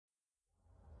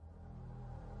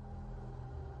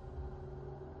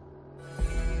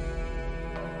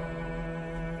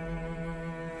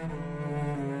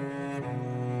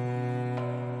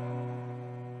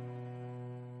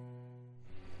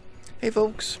Hey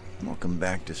folks, welcome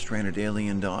back to Stranded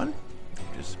Alien Dawn.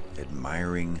 Just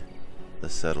admiring the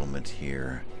settlement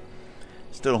here.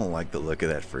 Still don't like the look of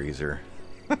that freezer.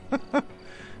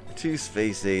 Too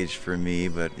space age for me,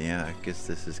 but yeah, I guess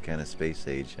this is kind of space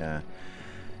age, huh?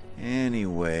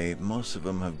 Anyway, most of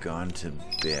them have gone to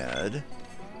bed.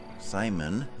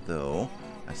 Simon, though,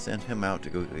 I sent him out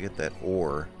to go get that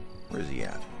ore. Where's he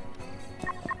at?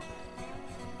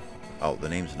 Oh, the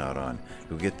name's not on.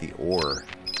 Go get the ore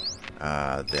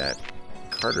that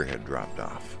Carter had dropped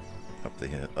off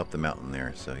up the mountain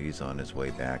there. So he's on his way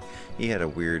back. He had a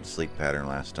weird sleep pattern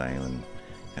last time and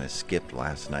kind of skipped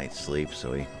last night's sleep,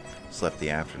 so he slept the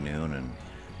afternoon, and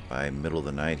by middle of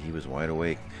the night he was wide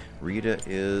awake. Rita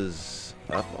is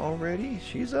up already?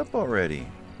 She's up already.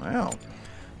 Wow.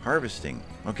 Harvesting.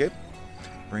 Okay.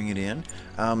 Bring it in.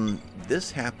 This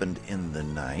happened in the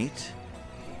night.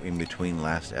 In between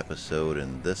last episode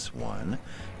and this one,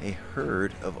 a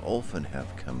herd of Ulfin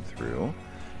have come through,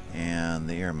 and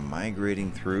they are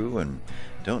migrating through and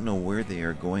don't know where they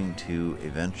are going to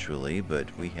eventually,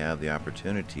 but we have the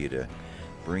opportunity to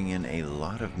bring in a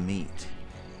lot of meat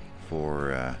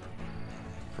for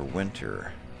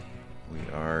winter. We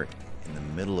are in the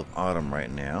middle of autumn right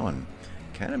now, and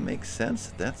kind of makes sense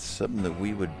that that's something that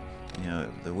we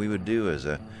would do as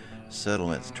a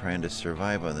settlements trying to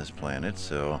survive on this planet,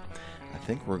 so I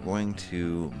think we're going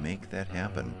to make that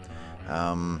happen.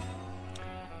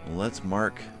 Let's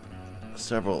mark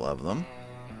several of them.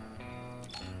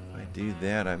 If I do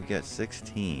that, I've got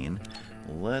 16.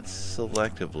 Let's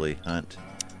selectively hunt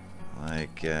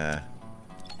like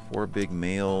 4 big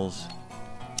males,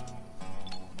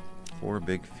 4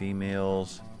 big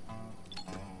females.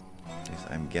 At least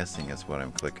I'm guessing that's what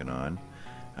I'm clicking on.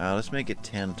 Let's make it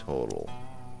 10 total.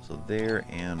 So there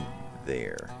and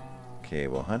there. Okay,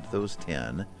 we'll hunt those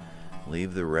 10.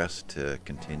 Leave the rest to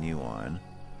continue on.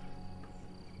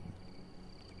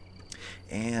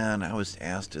 And I was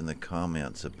asked in the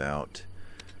comments about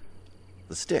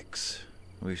the sticks.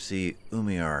 We see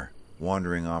Umiar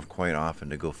wandering off quite often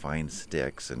to go find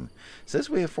sticks, and it says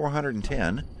we have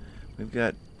 410. We've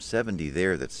got 70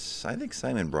 there that's I think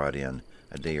Simon brought in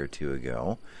a day or two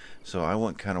ago. So I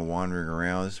went kind of wandering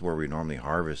around. This is where we normally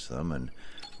harvest them, and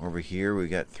over here we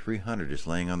got 300 just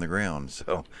laying on the ground.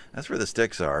 So that's where the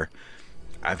sticks are.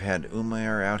 I've had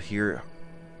Umair out here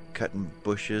cutting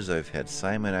bushes. I've had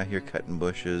Simon out here cutting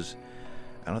bushes.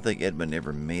 I don't think Edmund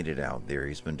ever made it out there.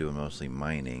 He's been doing mostly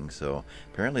mining. So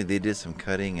apparently they did some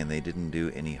cutting and they didn't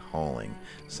do any hauling.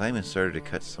 Simon started to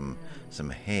cut some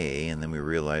hay, and then we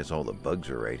realized all the bugs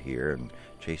are right here and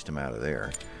chased them out of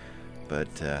there.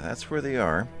 But that's where they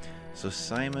are. So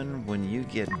Simon, when you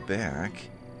get back,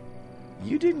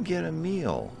 you didn't get a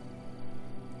meal.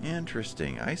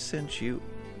 Interesting. I sent you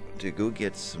to go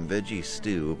get some veggie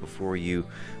stew before you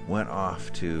went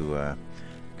off to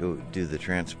go do the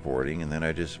transporting, and then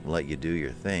I just let you do your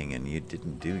thing, and you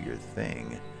didn't do your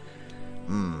thing.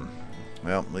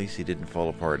 Well, at least he didn't fall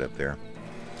apart up there.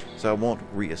 So I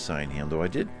won't reassign him, though I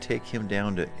did take him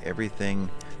down to everything.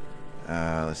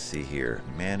 Let's see here.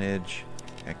 Manage,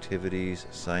 activities,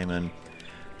 Simon.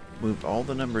 Moved all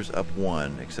the numbers up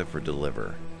 1 except for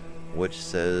deliver, which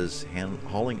says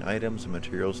hauling items and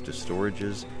materials to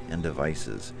storages and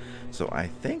devices. So I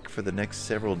think for the next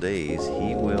several days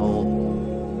he will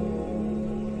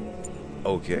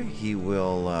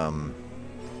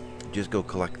just go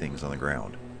collect things on the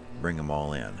ground, bring them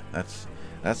all in.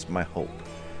 That's my hope.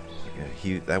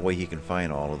 That way he can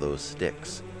find all of those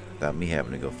sticks without me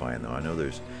having to go find them. I know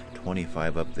there's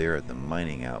 25 up there at the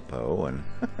mining outpost,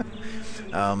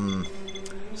 and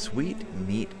sweet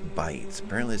meat bites.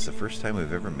 Apparently it's the first time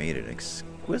we've ever made an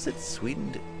exquisite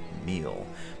sweetened meal,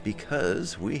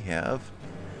 because we have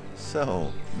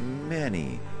so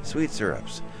many sweet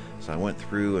syrups. So I went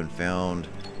through and found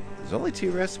there's only 2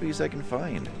 recipes I can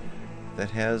find that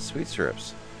has sweet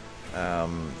syrups.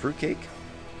 Fruitcake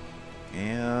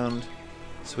and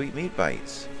sweet meat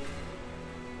bites.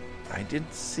 I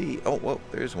didn't see... Oh, well,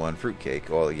 there's one.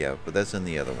 Fruitcake. Oh, yeah, but that's in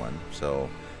the other one. So,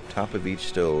 top of each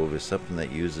stove is something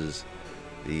that uses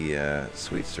the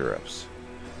sweet syrups.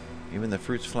 Even the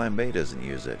fruits flambé doesn't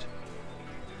use it.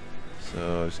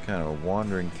 So, I was kind of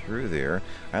wandering through there.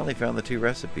 I only found the 2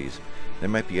 recipes. There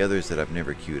might be others that I've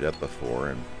never queued up before,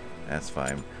 and that's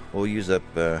fine. We'll use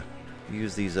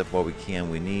these up while we can.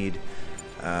 We need,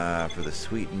 for the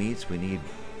sweet meats, we need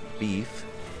beef,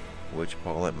 which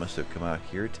Paulette must have come out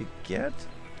here to get.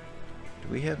 Do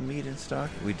we have meat in stock?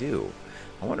 We do.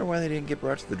 I wonder why they didn't get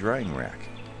brought to the drying rack.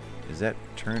 Is that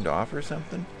turned off or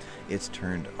something? It's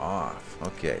turned off.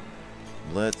 Okay.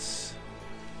 Let's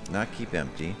not keep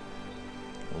empty.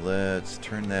 Let's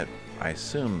turn that, I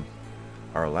assume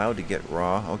Are allowed to get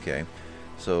raw. Okay.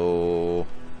 So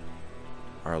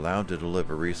are allowed to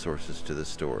deliver resources to the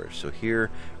storage. So here,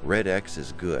 red X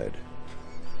is good.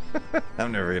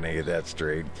 I'm never going to get that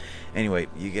straight. Anyway,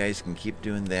 you guys can keep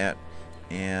doing that.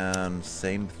 And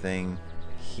same thing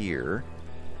here.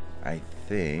 I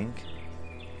think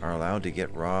are allowed to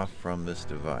get raw from this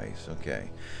device.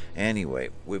 Okay. Anyway,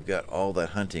 we've got all that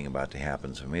hunting about to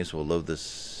happen, so we may as well load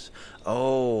this.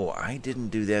 Oh, I didn't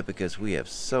do that because we have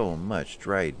so much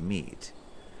dried meat.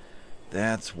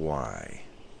 That's why.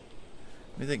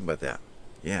 Let me think about that.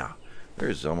 Yeah,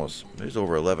 there's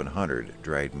over 1,100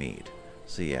 dried meat.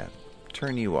 So yeah,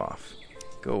 turn you off.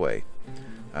 Go away.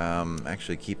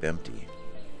 Actually keep empty.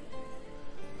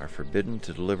 Are forbidden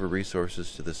to deliver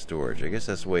resources to the storage. I guess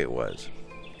that's the way it was.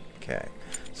 Okay.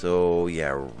 So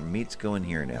yeah, meat's going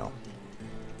here now.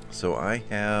 So I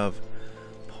have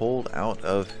pulled out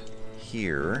of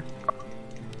here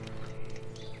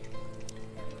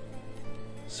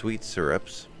sweet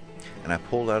syrups, and I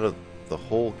pulled out of the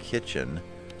whole kitchen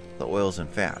the oils and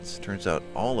fats. Turns out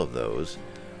all of those,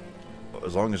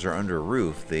 as long as they're under a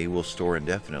roof, they will store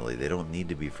indefinitely. They don't need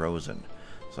to be frozen.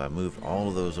 So I moved all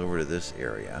of those over to this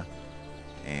area,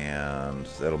 and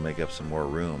that'll make up some more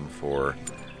room for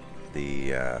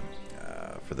the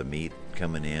meat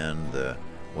coming in, the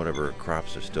whatever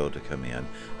crops are still to come in.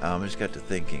 I just got to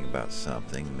thinking about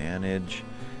something. Manage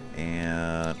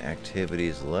and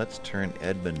activities. Let's turn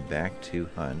Edmund back to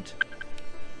hunt.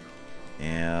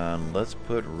 And let's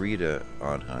put Rita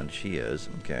on hunt. She is.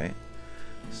 Okay.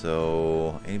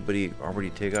 So, anybody already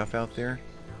take off out there?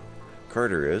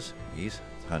 Carter is. He's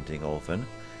hunting Olfin.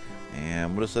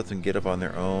 And we'll just let them get up on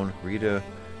their own. Rita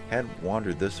had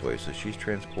wandered this way, so she's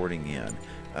transporting in.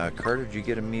 Carter, did you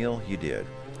get a meal? You did.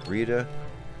 Rita,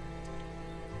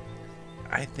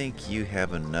 I think you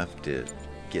have enough to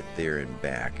get there and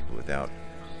back without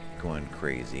going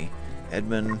crazy.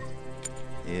 Edmund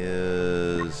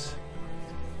is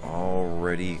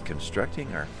already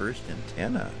constructing our first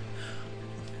antenna.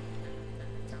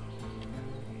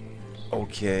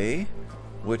 Okay,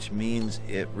 which means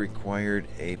it required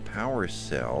a power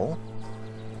cell.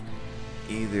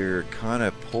 Either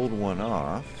Kana pulled one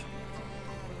off.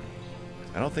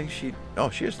 I don't think she... Oh,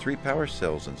 she has 3 power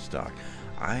cells in stock.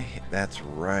 That's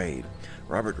right.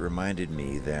 Robert reminded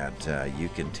me that you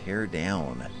can tear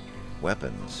down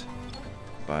weapons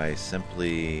by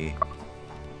simply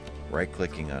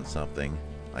right-clicking on something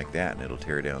like that, and it'll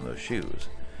tear down those shoes.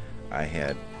 I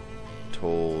had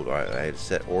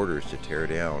set orders to tear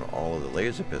down all of the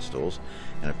laser pistols,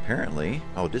 and apparently,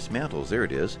 oh, dismantles, there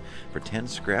it is, for 10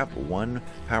 scrap, 1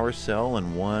 power cell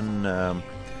and 1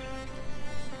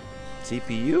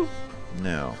 CPU?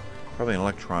 No, probably an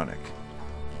electronic.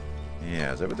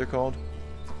 Yeah, is that what they're called?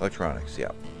 Electronics,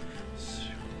 yeah.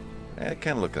 It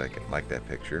kind of looked like that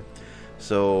picture.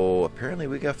 So apparently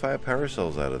we got 5 power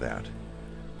cells out of that,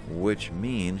 which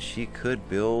means she could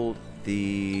build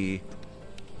the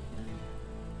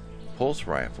pulse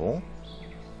rifle.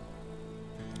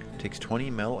 Takes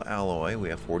 20 metal alloy. We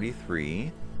have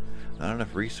 43. Not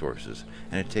enough resources,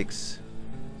 and it takes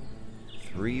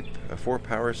 4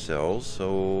 power cells.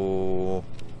 So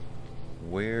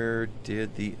where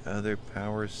did the other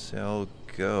power cell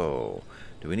go?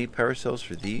 Do we need power cells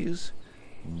for these?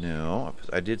 No.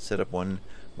 I did set up 1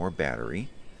 more battery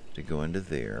to go into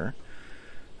there.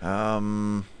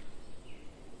 Well,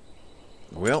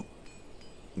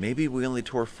 maybe we only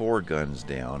tore 4 guns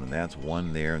down, and that's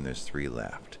 1 there, and there's 3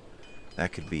 left.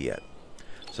 That could be it.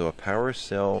 So a power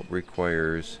cell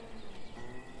requires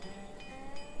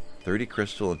 30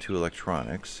 crystal and 2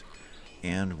 electronics,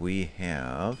 and we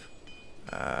have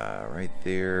right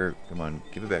there. Come on,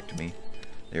 give it back to me.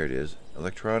 There it is.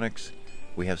 Electronics.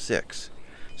 We have 6.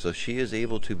 So she is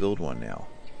able to build 1 now.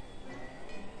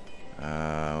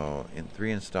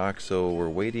 3 in stock. So we're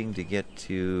waiting to get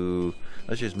to.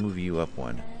 Let's just move you up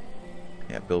 1.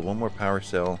 Yeah, build 1 more power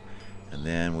cell, and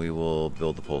then we will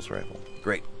build the pulse rifle.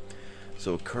 Great.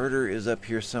 So Carter is up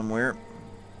here somewhere,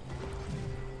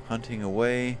 hunting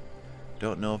away.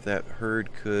 Don't know if that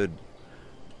herd could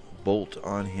bolt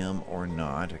on him or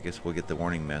not. I guess we'll get the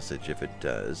warning message if it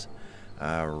does.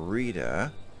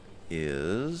 Rita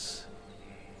is...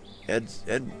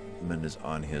 Edmund is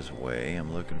on his way.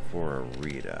 I'm looking for a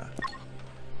Rita.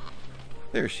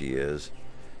 There she is.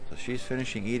 So she's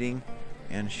finishing eating,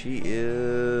 and she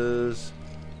is...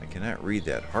 I cannot read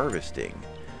that. Harvesting.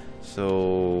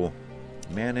 So,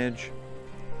 manage.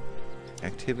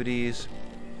 Activities.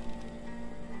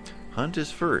 Hunt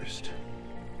is first.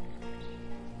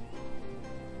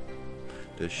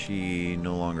 Does she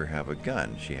no longer have a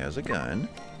gun? She has a gun.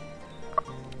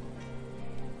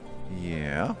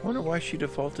 Yeah, wonder why she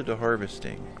defaulted to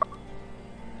harvesting.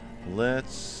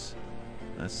 Let's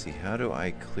see, how do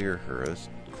I clear her? Let's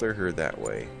clear her that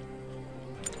way.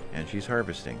 And she's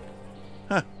harvesting.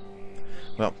 Huh.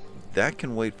 Well, that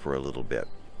can wait for a little bit.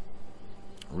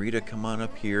 Rita, come on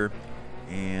up here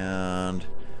and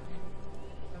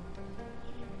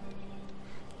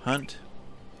hunt.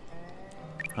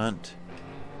 Hunt.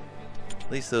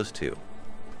 At least those two.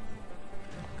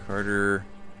 Carter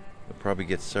will probably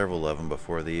get several of them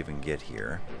before they even get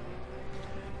here.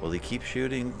 Will he keep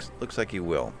shooting? Looks like he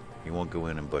will. He won't go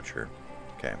in and butcher.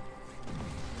 Okay.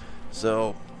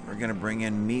 So, we're going to bring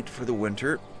in meat for the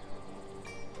winter.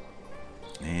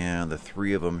 And the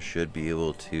three of them should be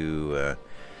able to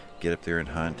get up there and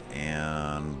hunt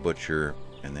and butcher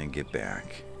and then get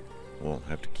back. We'll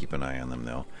have to keep an eye on them,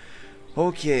 though.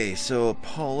 Okay, so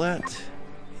Paulette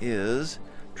is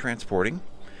transporting.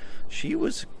 She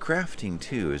was crafting,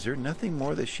 too. Is there nothing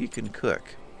more that she can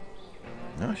cook?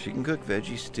 No, she can cook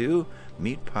veggie stew,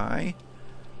 meat pie.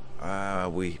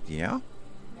 Yeah.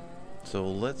 So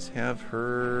let's have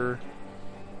her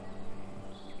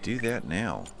do that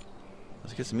now.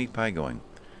 Let's get some meat pie going.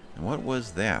 And what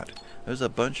was that? There's a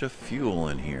bunch of fuel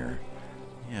in here.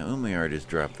 Yeah, Umayar just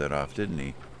dropped that off, didn't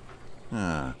he?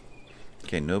 Ah.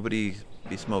 Okay, nobody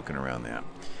be smoking around that.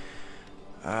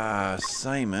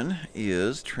 Simon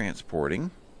is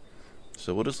transporting.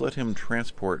 So we'll just let him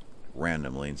transport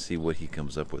randomly and see what he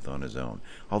comes up with on his own.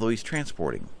 Although he's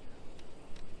transporting.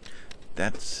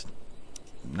 That's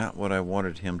not what I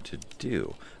wanted him to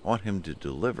do. I want him to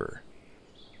deliver.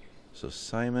 So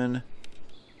Simon,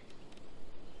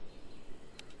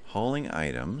 hauling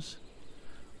items,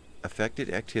 affected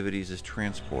activities is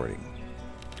transporting.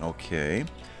 Okay.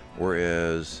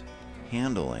 Whereas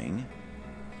handling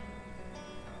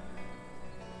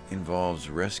involves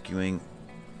rescuing.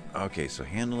 Okay, so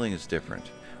handling is different.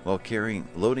 Well, carrying,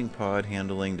 loading pod,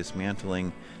 handling,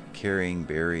 dismantling, carrying,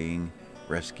 burying,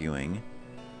 rescuing.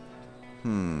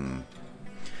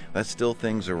 That's still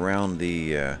things around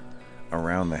the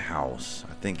house.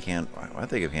 I think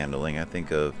of handling. I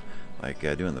think of like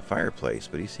doing the fireplace,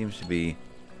 but he seems to be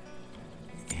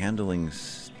handling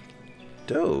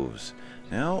stoves.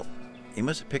 Now, he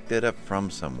must have picked that up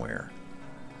from somewhere.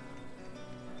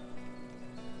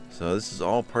 So this is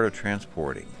all part of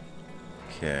transporting.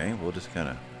 Okay, we'll just kind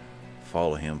of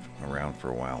follow him around for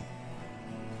a while.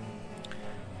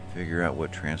 Figure out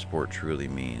what transport truly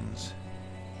means.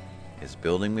 It's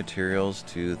building materials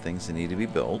to things that need to be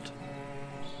built.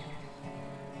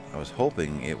 I was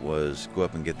hoping it was go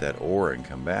up and get that ore and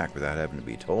come back without having to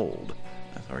be told.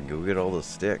 Or go get all the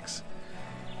sticks.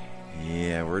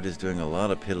 Yeah, we're just doing a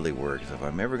lot of piddly work. So if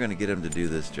I'm ever going to get him to do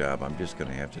this job, I'm just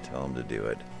going to have to tell him to do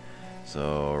it.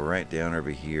 So right down over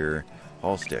here,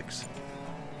 haul sticks.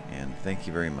 And thank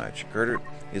you very much. Carter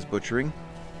is butchering.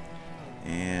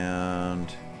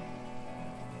 And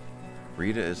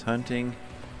Rita is hunting.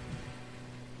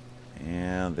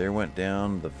 And there went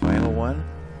down the final one.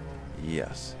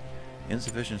 Yes.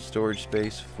 Insufficient storage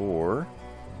space for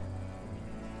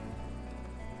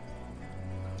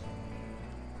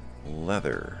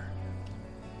leather.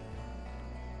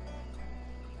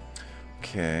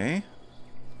 Okay.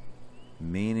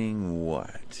 Meaning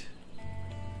what?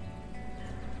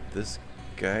 This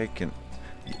guy can...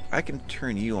 I can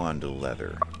turn you on to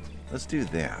leather. Let's do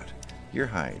that. Your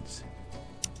hides.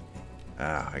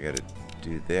 I gotta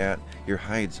do that. Your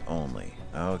hides only.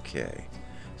 Okay.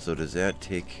 So does that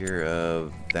take care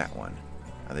of that one?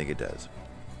 I think it does.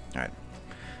 Alright.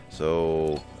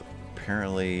 So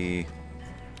apparently...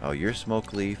 Oh, you're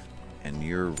smoke leaf and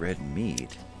you're red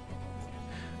meat.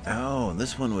 Oh, and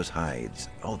this one was hides.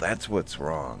 Oh, that's what's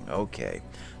wrong. Okay.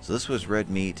 So this was red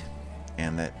meat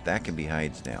and that can be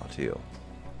hides now too.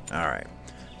 Alright.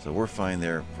 So we're fine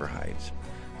there for hides.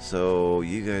 So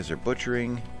you guys are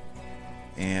butchering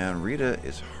and Rita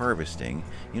is harvesting.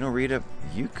 You know, Rita,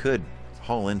 you could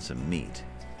haul in some meat.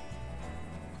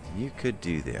 You could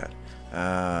do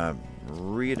that.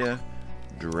 Rita,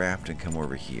 draft and come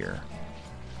over here.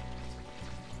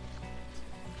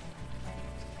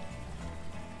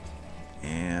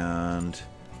 And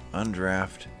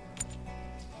undraft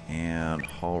and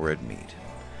haul red meat.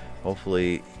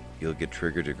 Hopefully you'll get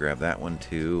triggered to grab that one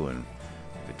too, and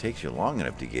if it takes you long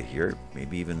enough to get here,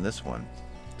 maybe even this one.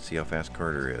 See how fast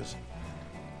Carter is.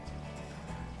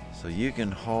 So you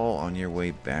can haul on your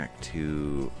way back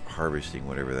to harvesting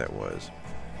whatever that was.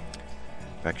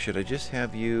 In fact, should I just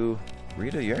have you...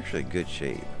 Rita, you're actually in good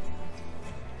shape.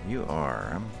 You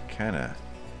are. I'm kind of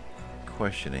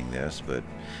questioning this, but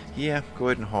yeah, go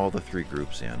ahead and haul the 3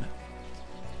 groups in.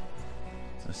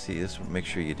 Let's see, this. Make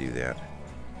sure you do that.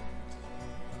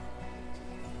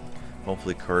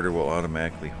 Hopefully Carter will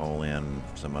automatically haul in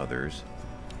some others.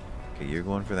 Okay, you're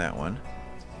going for that one.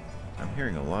 I'm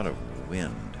hearing a lot of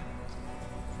wind.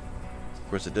 Of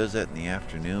course, it does that in the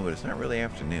afternoon, but it's not really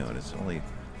afternoon. It's only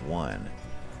 1. It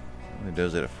only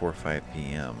does it at 4 or 5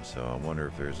 p.m., so I wonder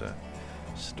if there's a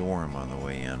storm on the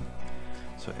way in.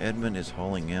 So Edmund is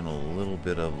hauling in a little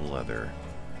bit of leather.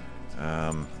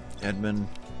 Edmund,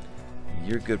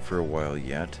 you're good for a while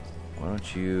yet. Why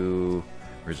don't you...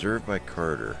 Reserved by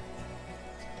Carter.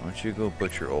 Why don't you go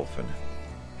butcher Ulfin?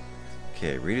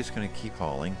 Okay, Rita's going to keep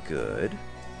hauling. Good.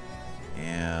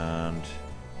 And...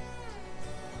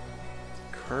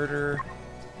 Carter...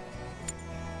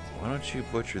 Why don't you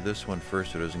butcher this one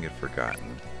first so it doesn't get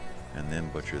forgotten? And then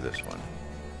butcher this one.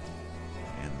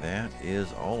 And that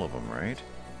is all of them, right?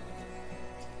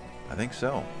 I think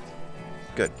so.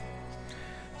 Good.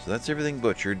 So that's everything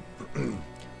butchered.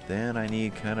 Then I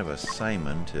need kind of a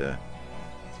Simon to...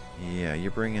 Yeah,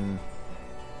 you're bringing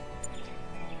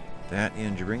that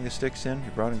in. Did you bring the sticks in?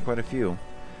 You brought in quite a few.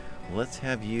 Let's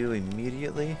have you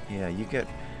immediately... Yeah, you got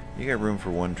room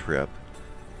for one trip.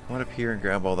 Come on up here and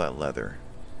grab all that leather.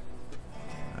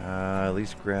 At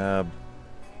least grab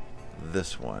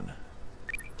this one.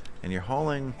 And you're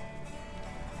hauling...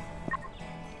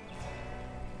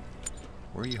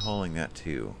 Where are you hauling that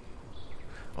to?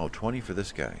 Oh, 20 for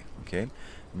this guy. Okay.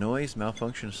 Noise,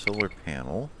 malfunction, solar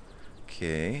panel.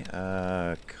 Okay.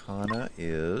 Kana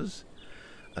is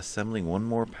assembling one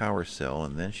more power cell,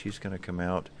 and then she's going to come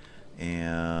out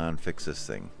and fix this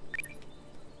thing.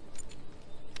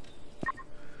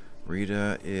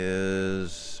 Rita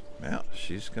is... Well,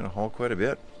 she's going to haul quite a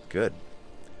bit. Good.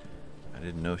 I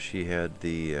didn't know she had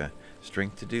the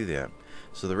strength to do that.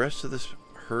 So the rest of this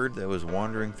herd that was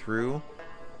wandering through,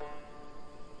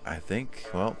 I think,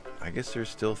 well, I guess there's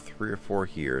still 3 or 4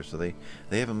 here, so they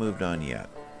haven't moved on yet.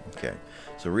 Okay,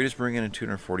 so Rita's bringing in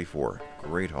 244.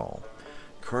 Great haul.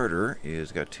 Carter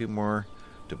is got 2 more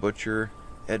to butcher.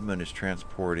 Edmund is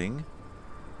transporting,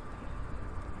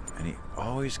 and he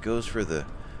always goes for the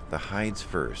hides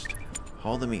first.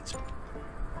 Haul the meats.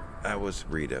 That was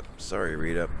Rita. Sorry,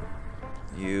 Rita.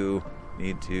 You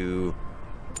need to...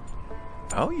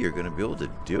 Oh, you're going to be able to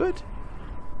do it?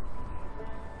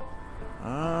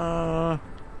 I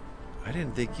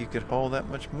didn't think you could haul that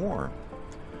much more.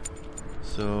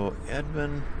 So,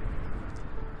 Edmund,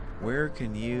 where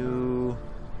can you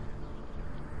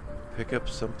pick up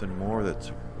something more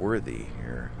that's worthy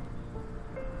here?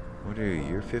 What are you?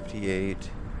 You're 58.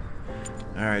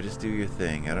 Alright, just do your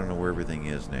thing. I don't know where everything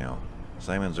is now.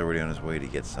 Simon's already on his way to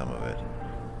get some of it.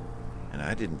 And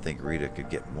I didn't think Rita could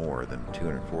get more than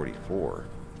 244.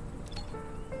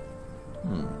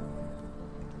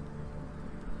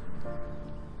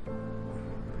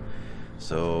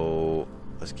 So,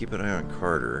 let's keep an eye on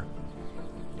Carter.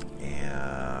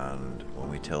 And when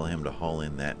we tell him to haul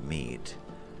in that meat,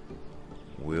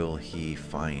 will he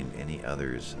find any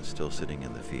others still sitting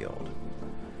in the field?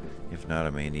 If not, I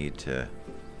may need to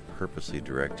purposely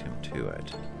direct him to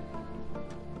it.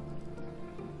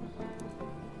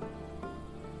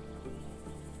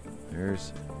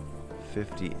 There's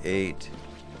 58,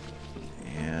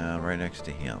 and right next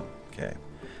to him. Okay,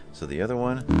 so the other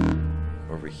one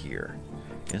over here.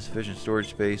 Insufficient storage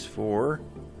space for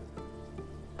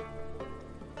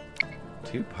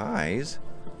 2 pies.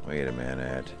 Wait a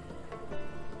minute.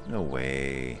 No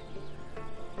way.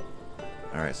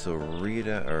 Alright, so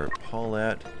Rita, or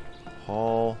Paulette,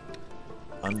 haul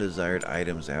undesired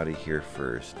items out of here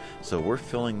first. So we're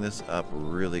filling this up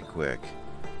really quick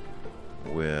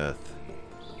with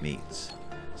meats.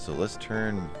 So let's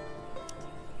turn...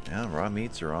 Now, raw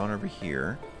meats are on over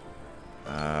here.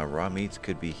 Raw meats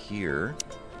could be here.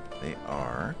 They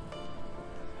are.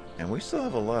 And we still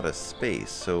have a lot of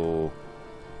space, so...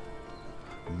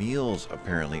 Meals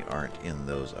apparently aren't in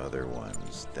those other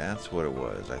ones. That's what it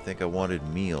was. I think I wanted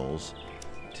meals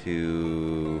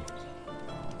to...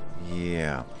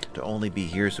 Yeah, to only be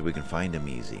here so we can find them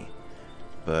easy.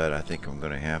 But I think I'm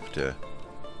going to have to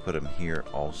put them here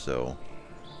also.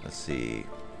 Let's see.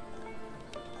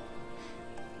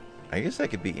 I guess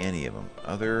that could be any of them.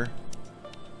 Other...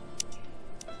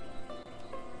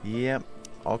 Yep,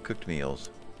 all cooked meals.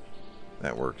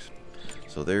 That works.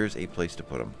 So there's a place to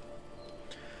put them.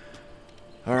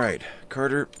 Alright,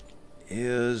 Carter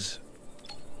is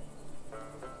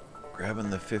grabbing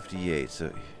the 58,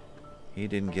 so he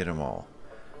didn't get them all.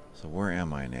 So where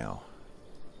am I now?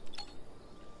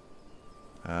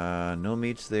 No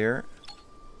meats there.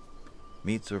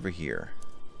 Meats over here.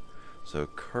 So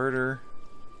Carter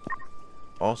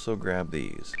also grabbed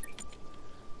these.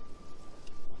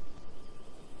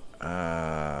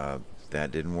 That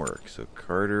didn't work. So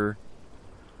Carter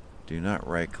Do not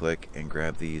right click and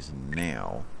grab these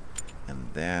now. And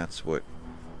that's what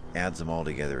adds them all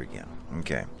together again.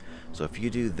 Okay, so if you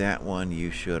do that one,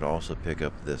 you should also pick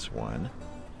up this one.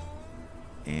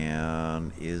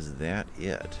 And is that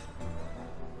it?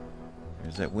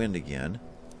 There's that wind again.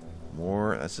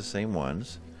 More, that's the same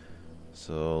ones.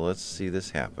 So let's see this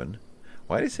happen.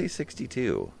 Why did it say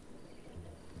 62?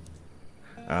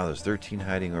 Ah, there's 13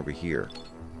 hiding over here.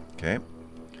 Okay.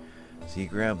 So you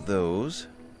grab those.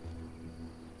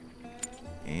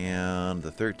 And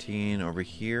the 13 over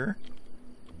here.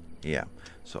 Yeah.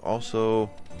 So also,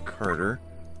 Carter,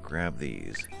 grab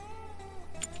these.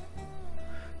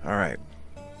 Alright.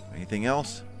 Anything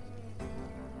else?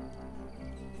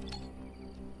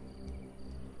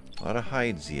 A lot of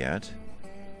hides yet.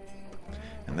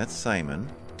 And that's Simon.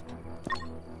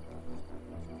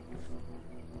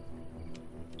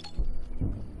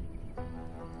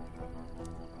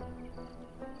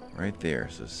 Right there.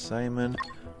 So Simon,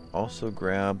 also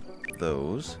grab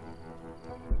those.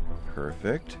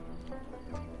 Perfect.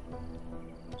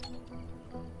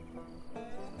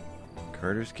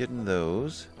 Carter's getting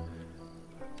those.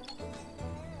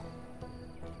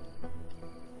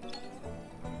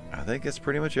 I think that's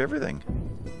pretty much everything.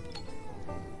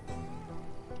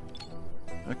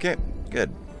 Okay,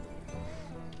 good.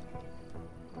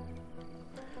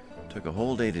 Took a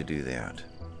whole day to do that.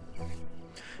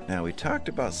 Now, we talked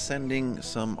about sending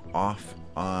some off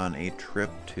on a trip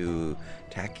to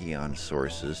tachyon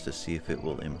sources to see if it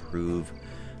will improve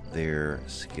their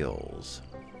skills.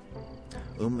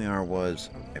 Umar was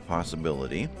a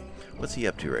possibility. What's he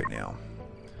up to right now?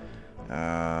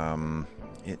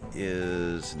 It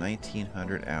is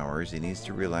 1900 hours. He needs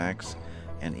to relax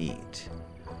and eat.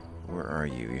 Where are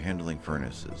you? You're handling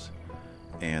furnaces.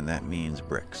 And that means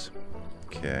bricks.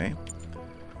 Okay.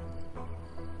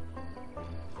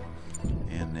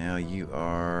 And now you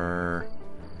are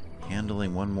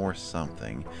handling one more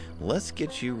something. Let's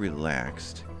get you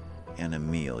relaxed and a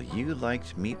meal. You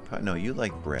liked meat pie? No, you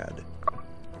like bread.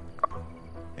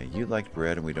 Yeah, you liked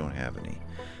bread and we don't have any.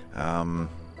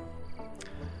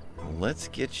 Let's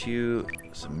get you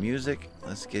some music.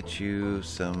 Let's get you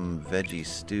some veggie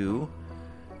stew.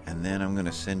 And then I'm going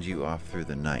to send you off through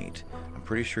the night. I'm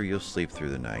pretty sure you'll sleep through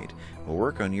the night. We'll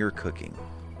work on your cooking.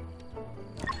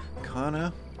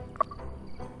 Kana,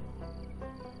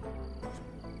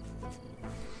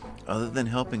 other than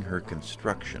helping her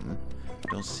construction,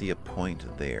 I don't see a point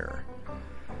there.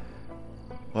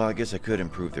 Well, I guess I could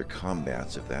improve their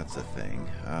combats if that's a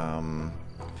thing.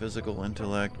 Physical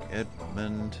intellect,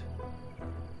 Edmund.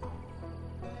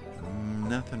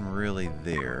 Nothing really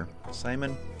there.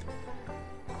 Simon,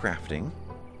 crafting.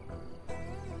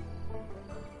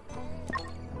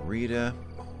 Rita,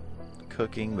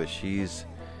 cooking, but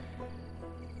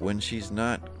when she's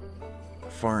not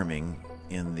farming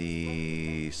in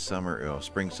the summer,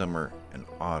 spring, summer, and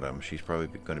autumn, she's probably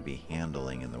going to be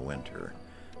handling in the winter.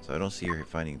 So I don't see her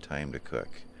finding time to cook.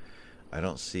 I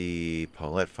don't see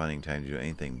Paulette finding time to do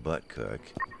anything but cook.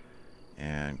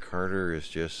 And Carter is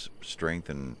just strength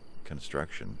and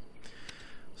construction.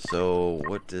 So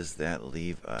what does that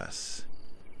leave us?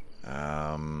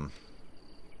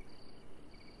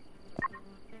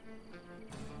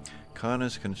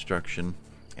 Kana's construction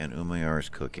and Umayar's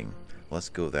cooking. Let's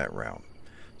go that route.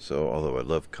 So, although I'd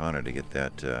love Kana to get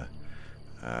that,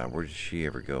 where did she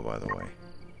ever go, by the way?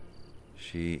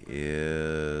 She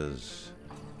is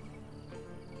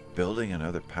building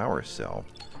another power cell.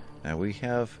 Now we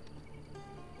have,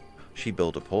 she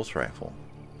built a pulse rifle.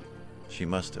 She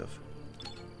must have.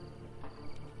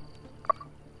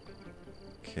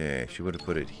 Okay, she would have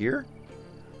put it here.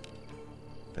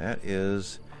 That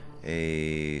is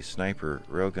a sniper,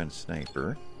 railgun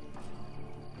sniper.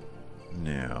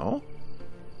 Now,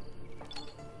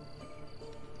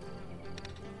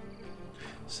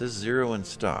 says 0 in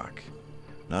stock.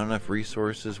 Not enough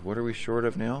resources. What are we short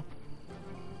of now?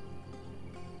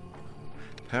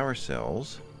 Power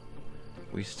cells.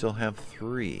 We still have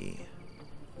 3.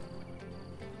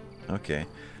 Okay.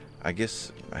 I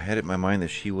guess I had it in my mind that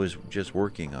she was just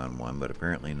working on one, but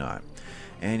apparently not.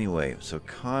 Anyway, so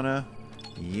Kana,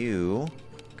 you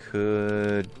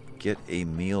could get a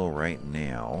meal right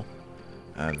now.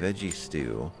 Veggie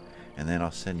stew. And then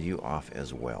I'll send you off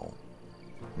as well.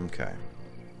 Okay.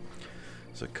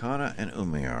 So Kana and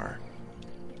Umayar.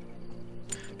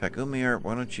 In fact, Umayar,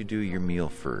 why don't you do your meal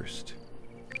first?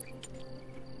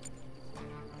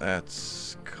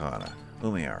 That's Kana.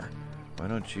 Umayar, why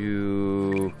don't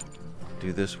you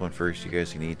do this one first? You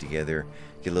guys can eat together,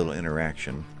 get a little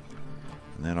interaction.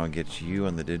 And then I'll get you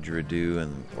on the didgeridoo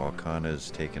and while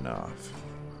Kana's taken off.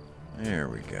 There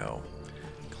we go.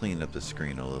 clean up the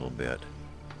screen a little bit.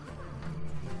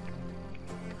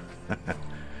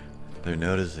 They're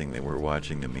noticing that we're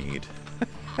watching them eat.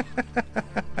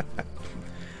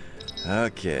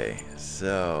 Okay,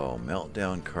 so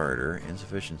meltdown Carter,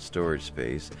 insufficient storage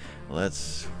space.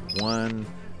 Let's one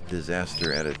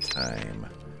disaster at a time.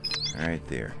 Right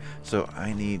there. So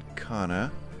I need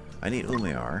Kana. I need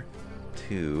Umayar.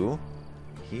 2.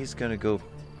 He's gonna go.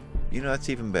 You know, that's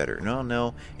even better.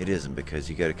 No, it isn't, because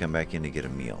you got to come back in to get a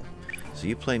meal. So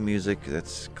you play music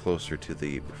that's closer to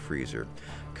the freezer.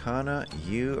 Kana,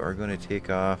 you are going to take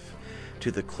off to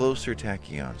the closer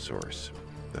tachyon source,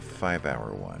 the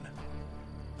 5-hour one.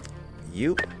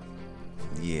 You,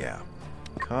 yeah.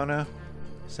 Kana,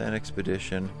 send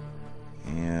expedition,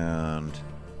 and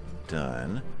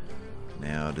done.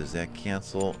 Now, does that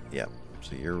cancel? Yep.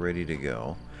 So you're ready to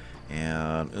go.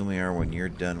 And Umayar, when you're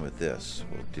done with this,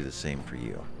 we'll do the same for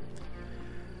you.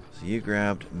 So you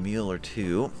grabbed a meal or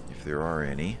 2, if there are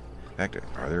any. In fact,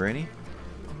 are there any?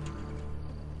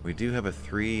 We do have a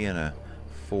 3 and a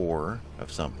 4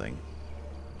 of something.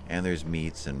 And there's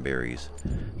meats and berries.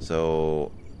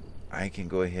 So I can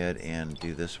go ahead and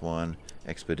do this one,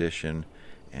 expedition.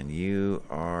 And you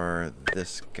are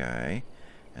this guy.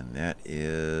 And that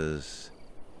is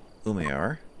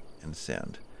Umayar, and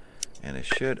send. And it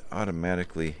should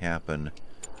automatically happen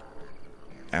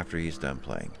after he's done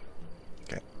playing.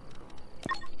 Okay.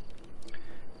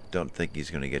 Don't think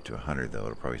he's going to get to 100, though.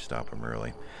 It'll probably stop him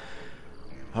early.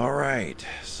 Alright,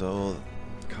 so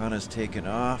Kana's taken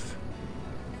off.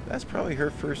 That's probably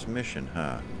her first mission,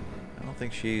 huh? I don't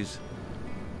think she's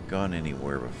gone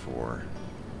anywhere before.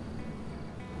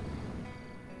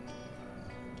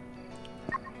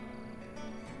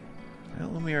 Well,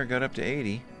 Lumiere got up to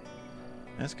 80.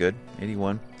 That's good.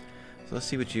 81. So let's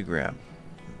see what you grab.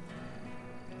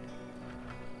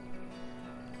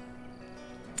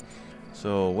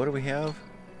 So what do we have?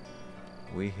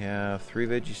 We have 3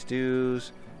 veggie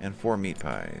stews and 4 meat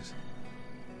pies.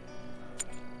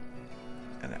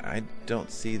 And I don't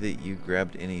see that you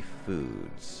grabbed any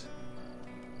foods.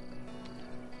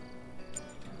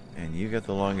 And you got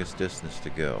the longest distance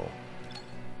to go.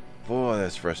 Boy,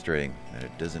 that's frustrating. And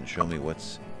it doesn't show me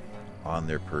what's on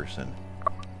their person.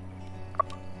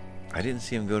 I didn't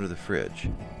see him go to the fridge.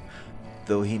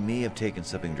 Though he may have taken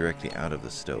something directly out of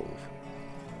the stove.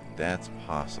 That's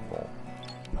possible.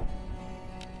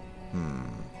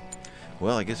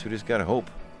 Well, I guess we just gotta hope.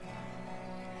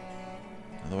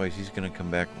 Otherwise, he's gonna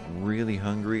come back really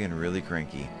hungry and really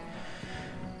cranky.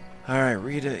 Alright,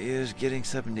 Rita is getting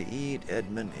something to eat.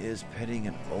 Edmund is petting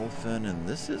an olphin. And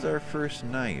this is our first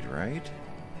night, right?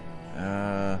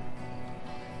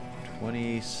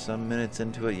 20-some minutes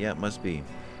into it. Yeah, it must be.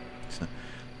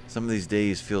 Some of these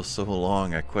days feel so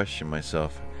long, I question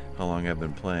myself how long I've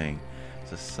been playing.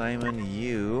 So Simon,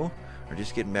 you are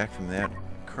just getting back from that.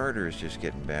 Carter is just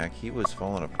getting back. He was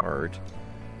falling apart.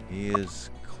 He is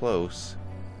close.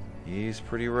 He's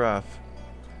pretty rough.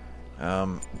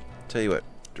 Tell you what,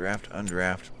 draft,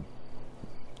 undraft.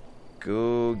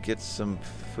 Go get some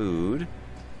food.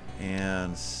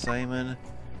 And Simon,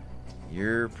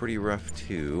 you're pretty rough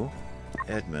too.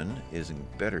 Edmund is in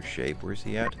better shape. Where's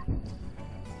he at?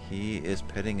 He is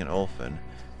petting an olphin.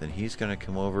 Then he's going to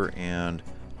come over and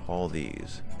haul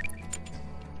these.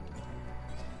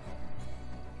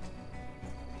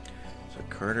 So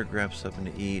Carter grabs something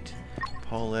to eat.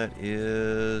 Paulette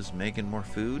is making more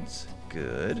foods.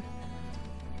 Good.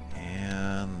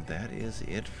 And that is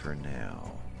it for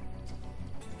now.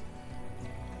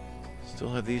 Still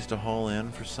have these to haul in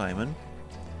for Simon.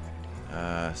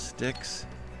 Sticks.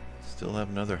 Still have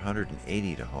another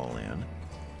 180 to haul in.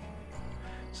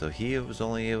 So he was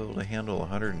only able to handle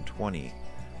 120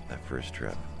 that first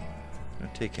trip.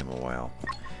 It'll take him a while.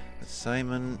 But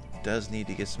Simon does need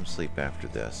to get some sleep after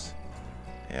this.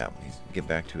 Yeah, he's get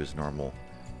back to his normal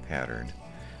pattern.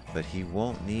 But he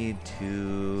won't need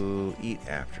to eat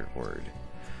afterward.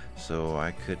 So I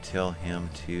could tell him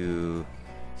to...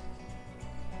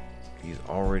 He's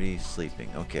already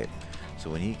sleeping. Okay, so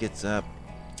when he gets up,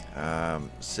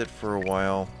 sit for a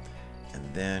while, and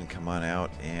then come on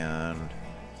out and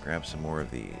grab some more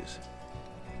of these.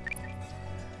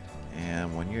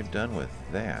 And when you're done with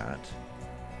that,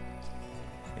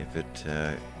 if it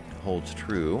holds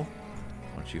true,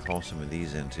 why don't you haul some of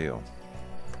these in too?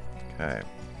 Okay.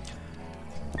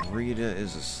 Rita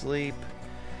is asleep.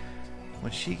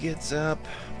 When she gets up,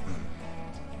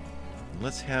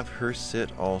 let's have her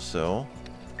sit also,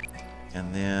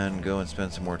 and then go and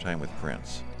spend some more time with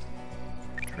Prince.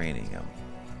 Training him.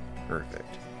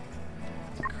 Perfect.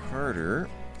 Carter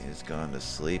is gone to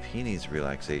sleep. He needs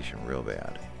relaxation real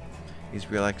bad.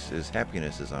 His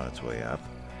happiness is on its way up.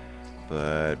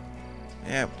 But,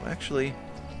 yeah, actually,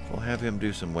 we'll have him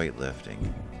do some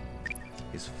weightlifting.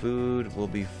 His food will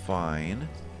be fine.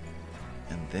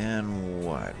 And then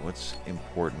what? What's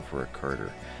important for a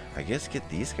carter? I guess get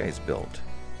these guys built.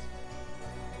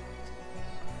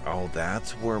 Oh,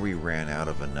 that's where we ran out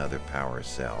of another power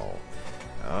cell.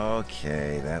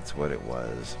 Okay, that's what it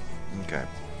was. Okay.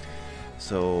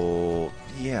 So,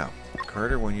 yeah.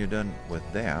 Carter, when you're done with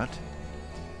that,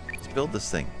 let's build this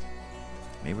thing.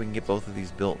 Maybe we can get both of these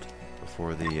built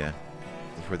before the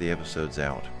episode's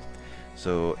out.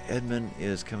 So, Edmund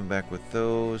is coming back with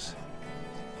those.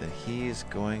 Then he's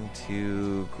going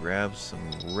to grab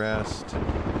some rest.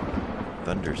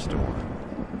 Thunderstorm.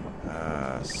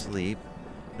 Sleep.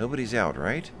 Nobody's out,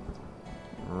 right?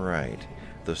 Right.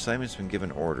 Though Simon's been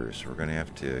given orders, so we're going to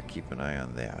have to keep an eye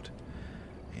on that.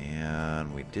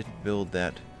 And we didn't build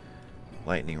that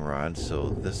lightning rod, so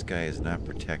this guy is not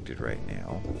protected right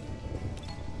now.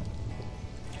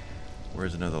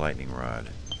 Where's another lightning rod?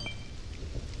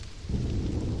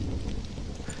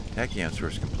 Tachyon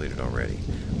source completed already.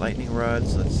 Lightning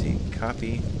rods, let's see,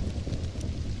 copy.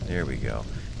 There we go.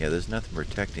 Yeah, there's nothing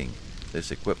protecting this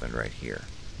equipment right here.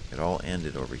 It all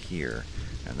ended over here,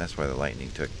 and that's why the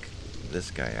lightning took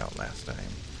this guy out last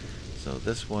time. So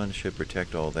this one should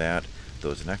protect all that,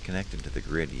 though it's not connected to the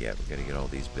grid yet. We've got to get all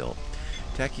these built.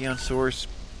 Tachyon source,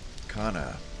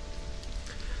 Kana.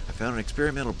 I found an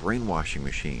experimental brainwashing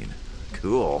machine.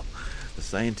 Cool. The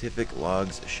scientific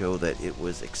logs show that it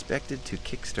was expected to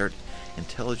kickstart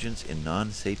intelligence in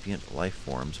non-sapient life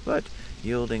forms, but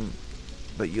yielded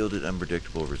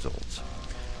unpredictable results.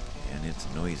 And it's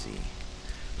noisy.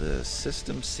 The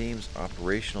system seems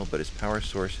operational, but its power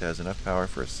source has enough power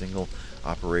for a single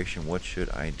operation. What should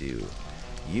I do?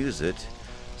 Use it.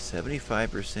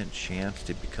 75% chance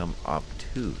to become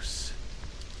obtuse.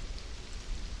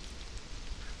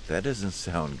 That doesn't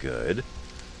sound good.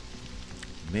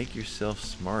 Make yourself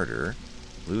smarter.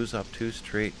 Lose obtuse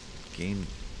trait. Gain...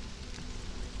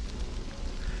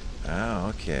 Oh,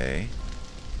 okay.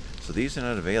 So these are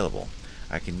not available.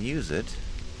 I can use it.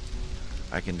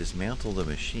 I can dismantle the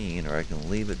machine, or I can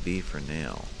leave it be for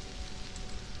now.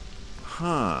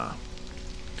 Huh.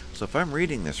 So if I'm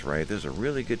reading this right, there's a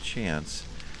really good chance,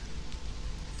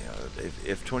 you know,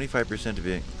 if 25%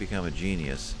 to become a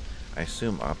genius, I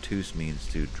assume obtuse means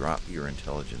to drop your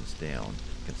intelligence down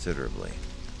considerably.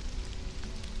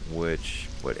 Which,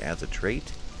 what, adds a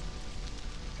trait?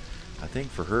 I think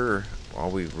for her,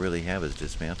 all we really have is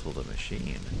dismantle the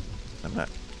machine. I'm not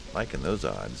liking those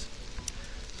odds.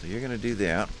 So you're going to do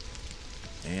that.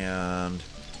 And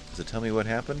does it tell me what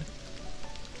happened?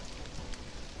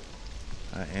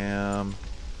 I am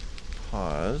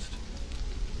paused.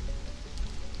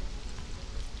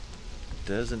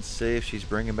 Doesn't say if she's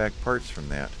bringing back parts from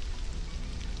that.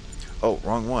 Oh,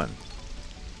 wrong one.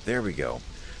 There we go.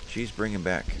 She's bringing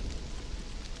back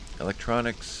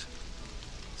electronics,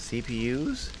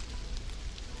 CPUs.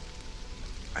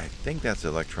 I think that's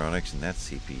electronics and that's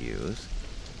CPUs.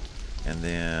 And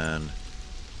then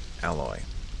alloy.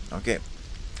 Okay.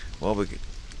 Well, we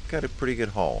got a pretty good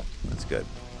haul. That's good.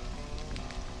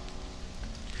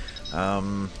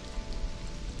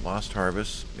 Lost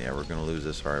harvest. Yeah, we're going to lose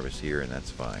this harvest here, and that's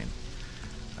fine.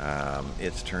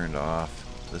 It's turned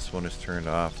off. This one is turned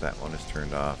off. That one is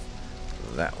turned off.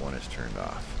 That one is turned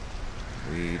off.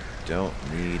 We don't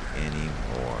need any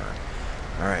more.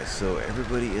 Alright, so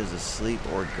everybody is asleep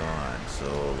or gone.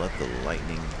 So let the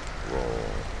lightning roll.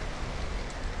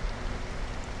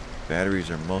 Batteries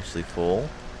are mostly full.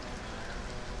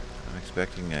 I'm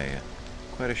expecting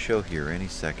quite a show here any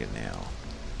second now.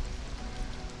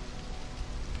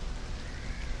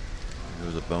 There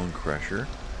was a bone crusher.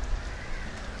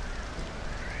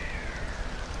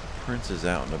 Prince is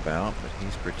out and about, but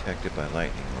he's protected by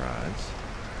lightning rods.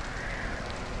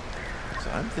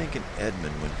 So I'm thinking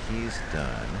Edmund, when he's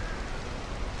done,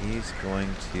 he's going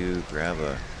to grab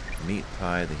a meat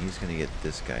pie, then he's going to get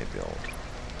this guy built.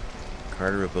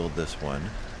 Carter will build this one.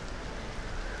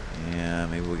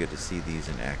 And maybe we'll get to see these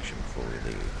in action before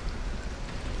we leave.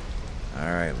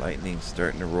 Alright, lightning's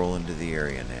starting to roll into the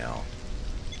area now.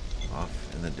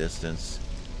 Off in the distance.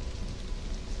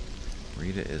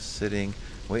 Rita is sitting,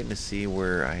 waiting to see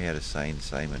where I had assigned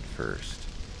Simon first.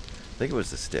 I think it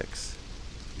was the sticks.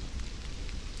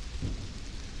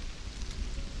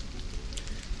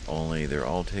 Only they're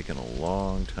all taking a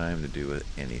long time to do with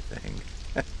anything.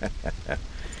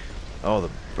 Oh, the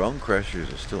bone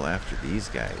crushers are still after these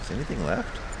guys. Anything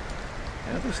left?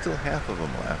 Yeah, there's still half of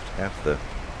them left. Half the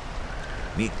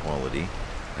meat quality.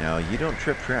 Now, you don't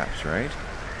trip traps, right?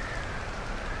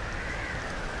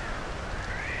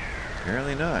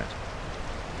 Apparently not.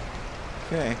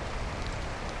 Okay.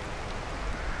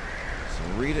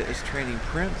 Rita is training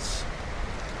Prince.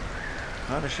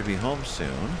 Hana should be home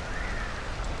soon.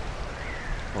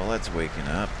 Paulette's waking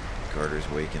up. Carter's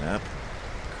waking up.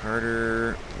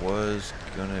 Carter was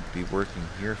gonna be working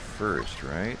here first,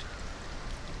 right?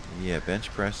 Yeah, bench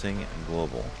pressing and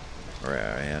global,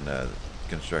 and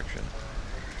construction.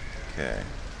 Okay.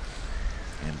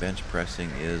 And bench pressing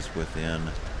is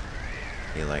within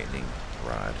a lightning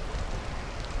rod.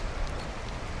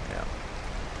 Yeah.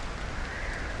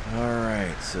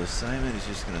 Alright, so Simon is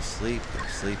just going to sleep and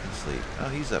sleep and sleep. Oh,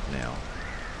 he's up now.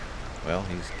 Well,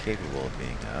 he's capable of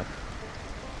being up.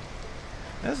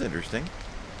 That's interesting.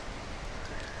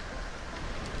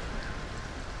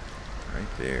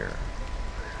 Right there.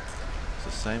 So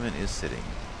Simon is sitting.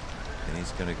 And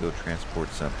he's going to go transport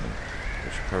something.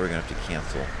 Which we're probably going to have to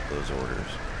cancel those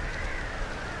orders.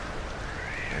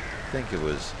 I think it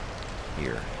was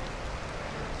here.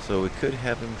 So we could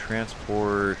have him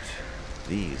transport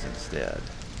these instead.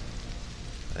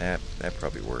 That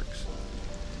probably works.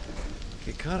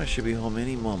 Okay, Kana should be home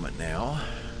any moment now.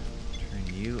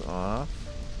 Turn you off.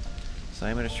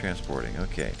 Simon is transporting.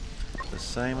 Okay. So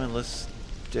Simon, let's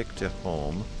stick to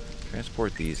home.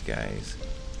 Transport these guys.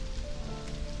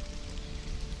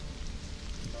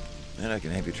 And I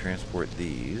can have you transport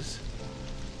these.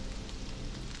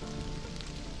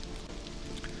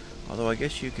 Although I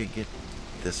guess you could get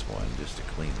this one just to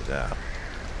clean it up.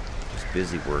 Just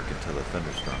busy work until the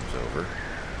thunderstorm's over.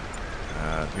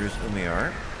 Here's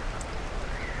Umiar.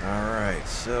 Alright,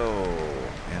 so...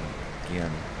 And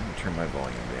again, let me turn my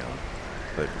volume down.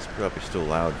 But it's probably still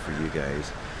loud for you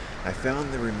guys. I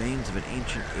found the remains of an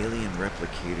ancient alien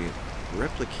replicator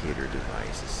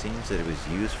device. It seems that it was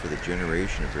used for the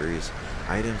generation of various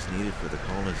items needed for the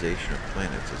colonization of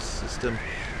planets. Its system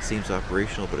seems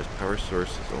operational, but its power source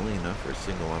is only enough for a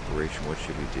single operation. What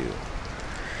should we do?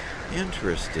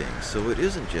 Interesting. So it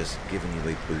isn't just giving you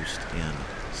a boost in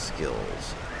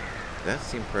skills.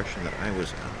 That's the impression that I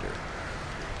was under.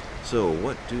 So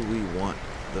what do we want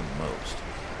the most?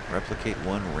 Replicate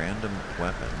one random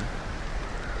weapon.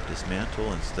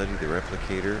 Dismantle and study the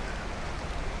replicator.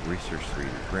 Research 3D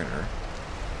printer.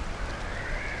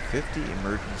 50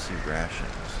 emergency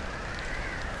rations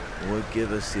would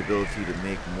give us the ability to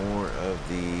make more of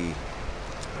the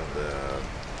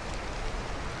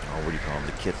what do you call them,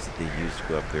 the kits that they use to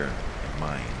go up there and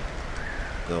mine.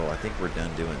 Though I think we're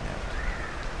done doing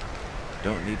that.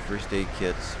 Don't need first aid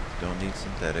kits, don't need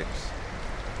synthetics.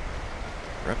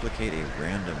 Replicate a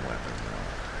random weapon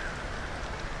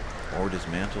though. Or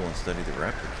dismantle and study the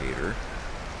replicator,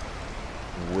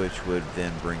 which would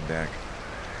then bring back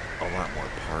a lot more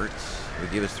parts. It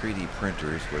would give us 3D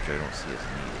printers, which I don't see us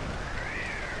needing.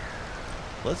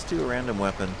 Let's do a random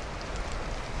weapon.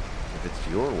 If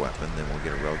it's your weapon, then we'll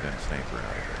get a railgun sniper out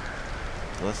of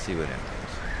it. So let's see what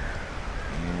happens.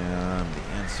 And the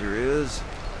answer is...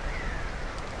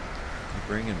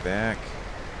 bringing back...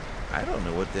 I don't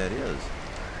know what that is.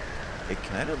 It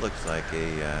kind of looks like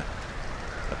a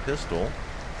pistol,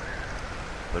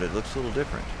 but it looks a little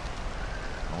different.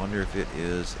 I wonder if it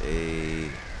is a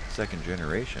second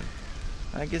generation.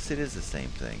 I guess it is the same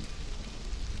thing.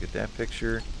 Get that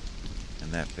picture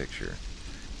and that picture.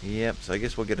 Yep, so I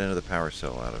guess we'll get another power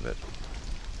cell out of it.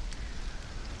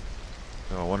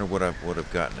 So I wonder what I would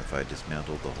have gotten if I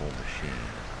dismantled the whole machine.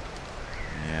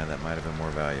 Yeah, that might have been more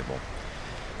valuable.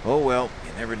 Oh well,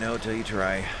 you never know till you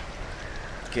try.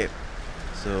 Okay,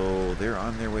 so they're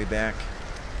on their way back.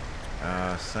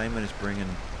 Simon is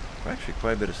bringing actually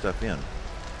quite a bit of stuff in.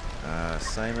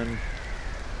 Simon,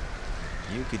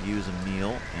 you could use a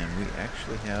meal, and we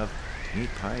actually have meat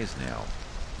pies now.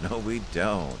 No, we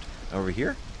don't. Over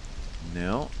here?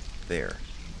 No. There.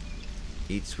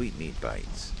 Eat sweet meat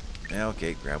bites.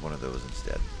 Okay, grab one of those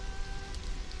instead.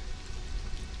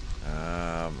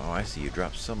 Oh, I see. You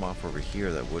dropped some off over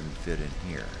here that wouldn't fit in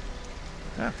here.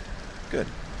 Ah, good.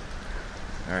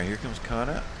 Alright, here comes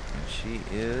Kana, and she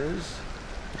is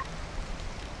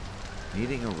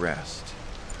needing a rest.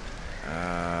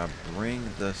 Bring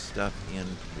the stuff in,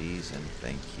 please, and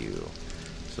thank you.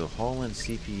 So haul in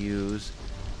CPUs,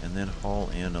 and then haul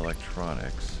in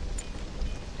electronics.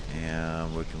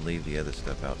 And we can leave the other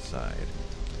stuff outside.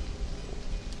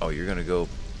 Oh, you're going to go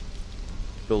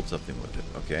build something with it,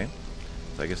 okay?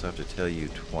 So I guess I have to tell you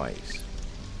twice.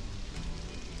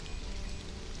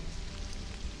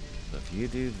 So if you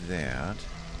do that,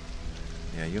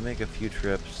 yeah, you'll make a few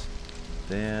trips,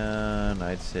 then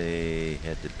I'd say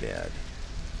head to bed.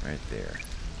 Right there.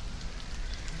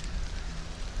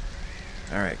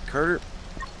 Alright, Carter,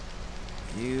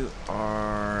 you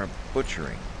are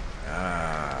butchering.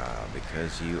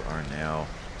 Because you are now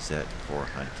set for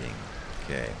hunting.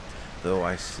 Okay. Though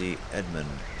I see Edmund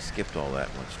skipped all that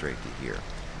and went straight to here.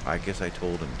 I guess I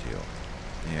told him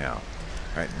to. Yeah.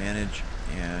 Alright, manage.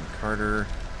 And Carter,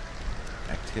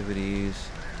 activities.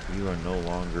 You are no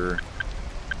longer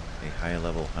a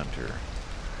high-level hunter.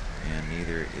 And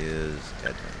neither is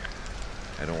Edmund.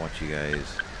 I don't want you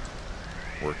guys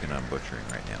working on butchering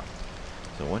right now.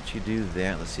 So once you do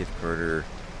that, let's see if Carter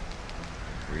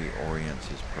reorients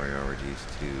his priorities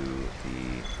to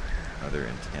the other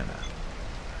antenna.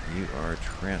 You are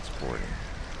transporting.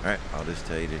 Alright, I'll just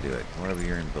tell you to do it. Come on over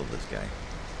here and build this guy.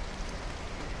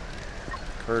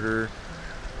 Carter,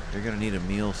 you're going to need a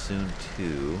meal soon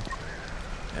too.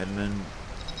 Edmund,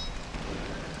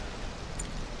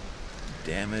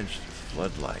 damaged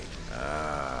floodlight.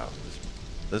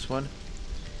 This one?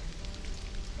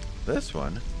 This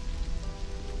one?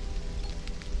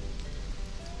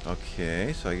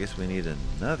 Okay, so I guess we need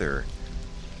another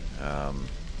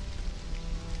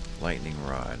lightning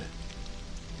rod.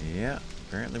 Yeah,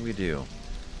 apparently we do.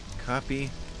 Copy.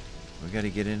 We got to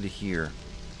get into here.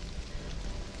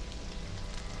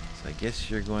 So I guess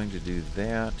you're going to do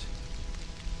that.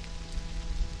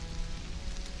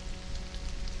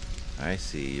 I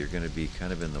see. You're going to be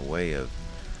kind of in the way of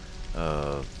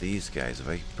these guys. If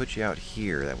I put you out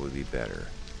here, that would be better.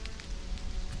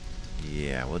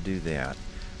 Yeah, we'll do that.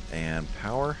 And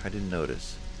power? I didn't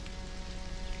notice.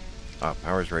 Ah,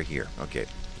 power's right here. Okay,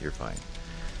 you're fine.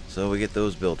 So we get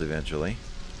those built eventually.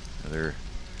 Another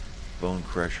bone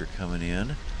crusher coming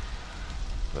in.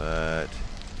 But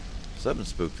something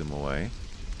spooked them away.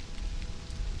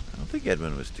 I don't think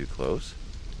Edmund was too close.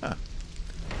 Huh.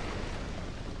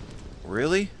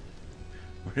 Really?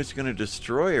 We're just going to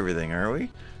destroy everything, are we?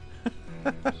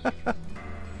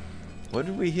 What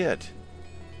did we hit?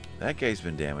 That guy's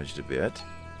been damaged a bit.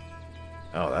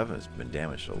 Oh, that one's been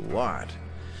damaged a lot.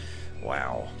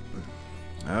 Wow.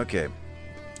 Okay.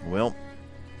 Well,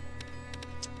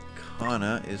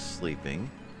 Kana is sleeping.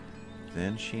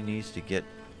 Then she needs to get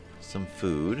some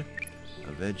food.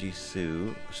 A veggie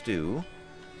stew.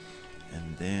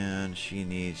 And then she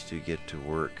needs to get to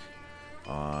work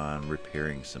on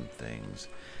repairing some things.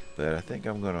 But I think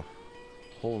I'm going to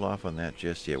hold off on that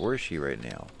just yet. Where is she right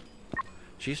now?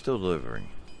 She's still delivering.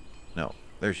 No,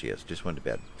 there she is. Just went to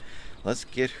bed. Let's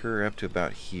get her up to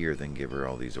about here, then give her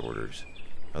all these orders.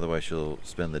 Otherwise, she'll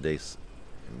spend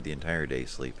the entire day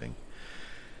sleeping.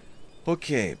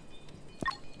 Okay.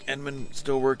 Edmund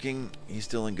still working. He's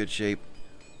still in good shape.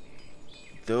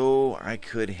 Though I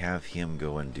could have him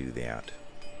go and do that.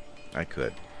 I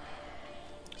could.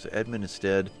 So Edmund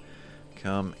instead,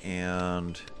 come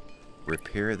and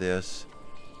repair this,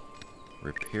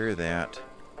 repair that,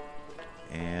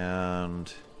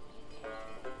 and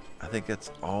I think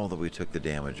that's all that we took the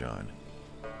damage on.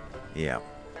 Yeah.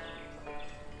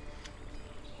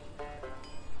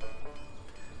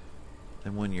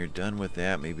 Then when you're done with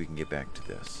that, maybe we can get back to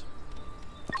this.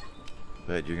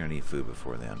 But you're going to need food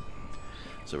before then.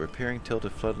 So repairing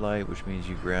tilted floodlight, which means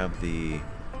you grab the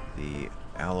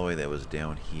alloy that was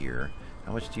down here.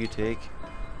 How much do you take?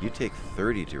 You take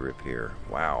 30 to repair.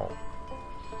 Wow.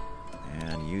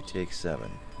 And you take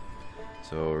 7.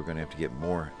 So we're going to have to get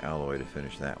more alloy to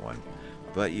finish that one.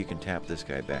 But you can tap this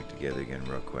guy back together again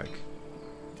real quick.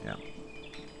 Yeah.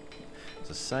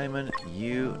 So Simon,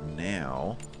 you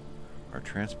now are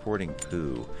transporting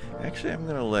poo. Actually, I'm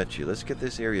going to let you. Let's get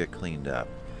this area cleaned up.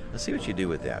 Let's see what you do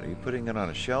with that. Are you putting it on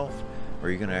a shelf? Or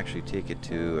are you going to actually take it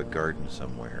to a garden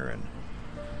somewhere? And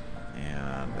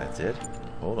that's it?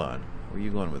 Hold on. Where are you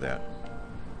going with that?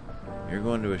 You're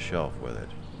going to a shelf with it.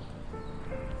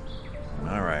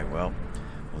 Alright, well,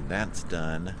 when that's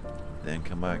done, then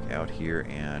come back out here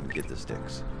and get the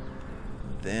sticks.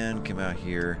 Then come out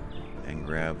here and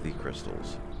grab the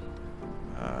crystals.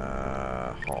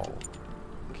 Haul.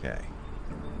 Okay.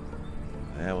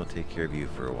 That will take care of you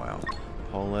for a while.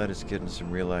 Paulette is getting some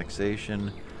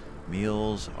relaxation.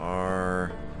 Meals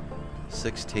are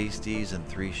 6 tasties and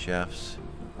 3 chefs.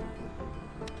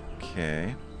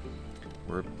 Okay.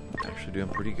 We're actually doing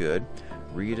pretty good.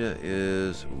 Rita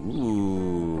is,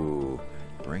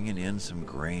 bringing in some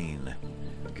grain.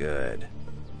 Good.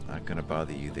 Not going to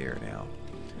bother you there now.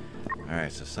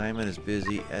 Alright, so Simon is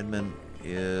busy. Edmund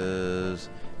is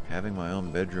having my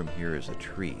own bedroom here as a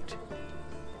treat.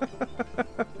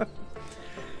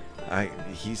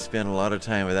 He spent a lot of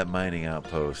time at that mining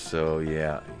outpost, so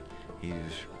yeah. He's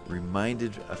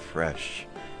reminded afresh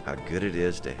how good it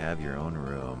is to have your own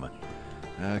room.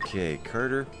 Okay,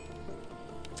 Carter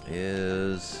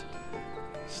is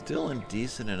still in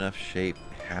decent enough shape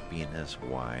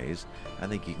happiness-wise. I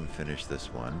think you can finish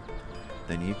this one.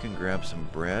 Then you can grab some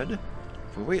bread.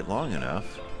 If we wait long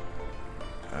enough.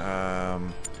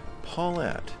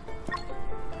 Paulette,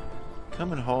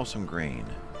 come and haul some grain.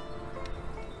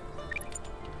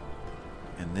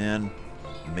 And then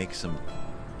make some...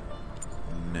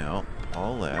 No,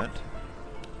 Paulette,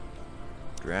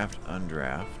 draft,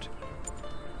 undraft,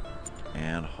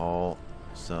 and haul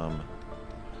some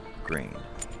grain.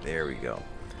 There we go.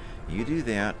 You do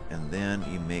that, and then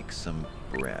you make some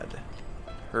bread.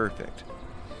 Perfect.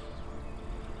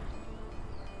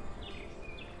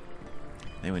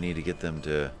 Then we need to get them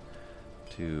to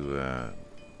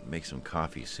make some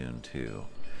coffee soon too.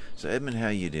 So Edmund, how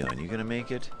you doing? You gonna make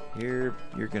it? You're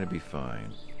gonna be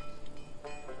fine.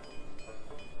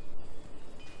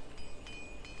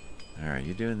 All right,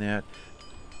 you doing that?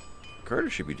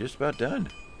 Carter should be just about done.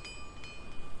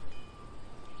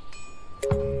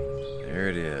 There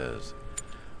it is.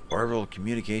 Orbital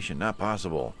communication not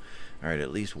possible. All right,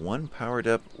 at least one powered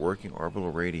up working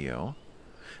orbital radio.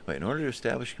 But in order to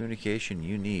establish communication,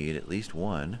 you need at least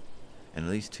one and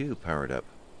at least two powered up.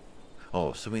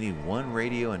 Oh, so we need one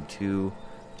radio and two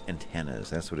antennas.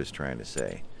 That's what it's trying to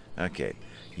say. Okay,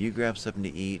 you grab something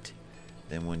to eat.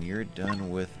 Then when you're done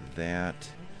with that,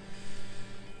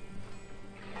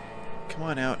 come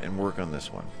on out and work on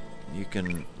this one. You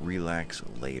can relax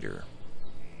later.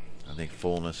 I think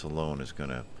fullness alone is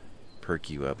going to perk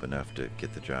you up enough to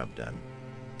get the job done.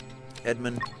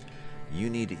 Edmund, you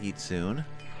need to eat soon.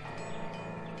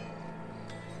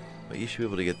 But you should be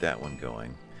able to get that one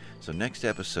going. So next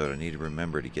episode, I need to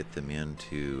remember to get them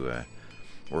into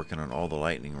working on all the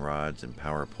lightning rods and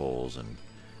power poles and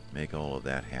make all of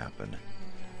that happen.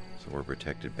 So we're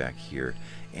protected back here.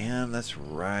 And that's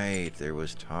right, there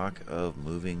was talk of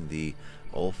moving the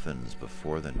Ulfins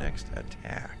before the next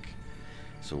attack.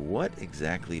 So what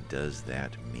exactly does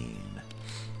that mean?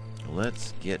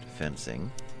 Let's get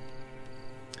fencing.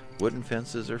 Wooden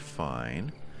fences are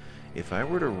fine. If I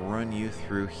were to run you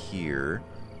through here,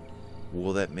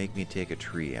 will that make me take a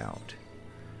tree out?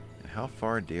 And how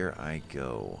far dare I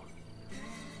go?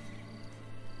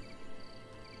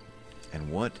 And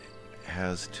what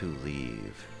has to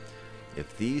leave?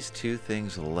 If these two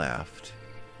things left,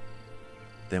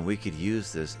 then we could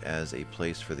use this as a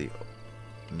place for the...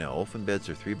 No, Ulfin beds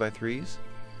are 3x3s?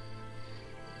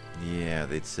 Yeah,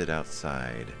 they'd sit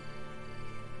outside.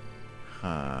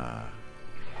 Huh.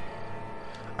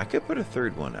 I could put a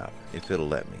third one up, if it'll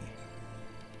let me.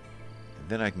 And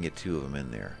then I can get two of them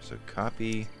in there. So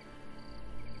copy.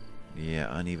 Yeah,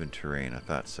 uneven terrain. I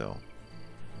thought so.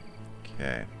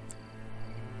 Okay.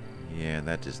 Yeah,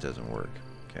 that just doesn't work.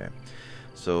 Okay.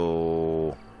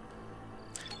 So...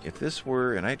 if this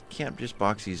were... and I can't just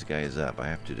box these guys up. I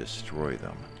have to destroy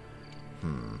them.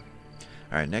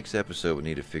 Alright, next episode we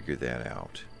need to figure that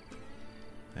out.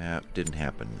 That didn't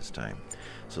happen this time.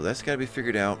 So that's got to be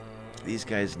figured out. These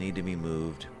guys need to be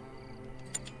moved.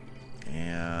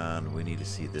 And we need to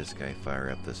see this guy fire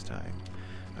up this time.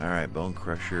 Alright, Bone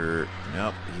Crusher.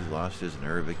 Nope, he lost his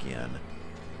nerve again.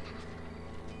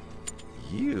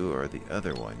 You are the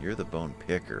other one. You're the Bone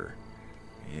Picker.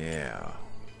 Yeah.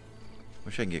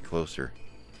 Wish I can get closer.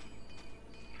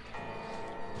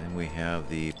 Then we have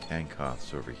the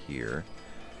Pankoths over here.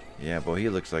 Yeah, boy, he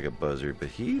looks like a buzzard, but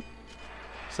he...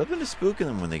 something is spooking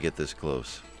them when they get this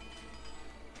close.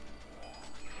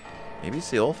 Maybe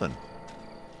it's the Ulfin.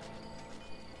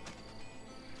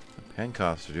 The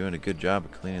Pankoths are doing a good job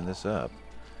of cleaning this up.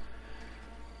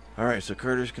 Alright, so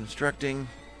Carter's constructing.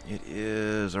 It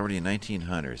is already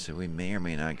 1900, so we may or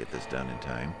may not get this done in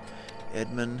time.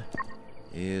 Edmund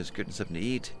is getting something to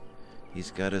eat. He's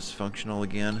got us functional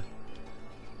again.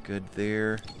 Good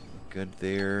there. Good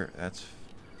there. That's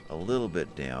a little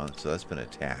bit down, so that's been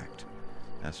attacked.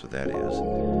 That's what that is.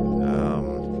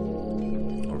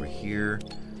 Over here,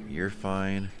 you're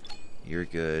fine. You're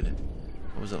good.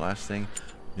 What was the last thing?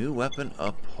 New weapon,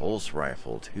 a pulse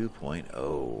rifle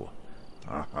 2.0.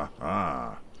 Ha ha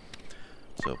ha.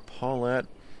 So Paulette,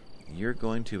 you're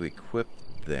going to equip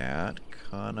that.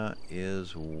 Kana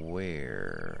is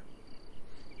where?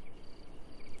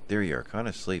 There you are.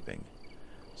 Kana's sleeping.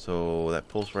 So that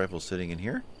pulse rifle's sitting in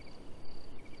here?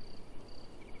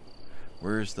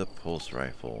 Where's the pulse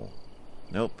rifle?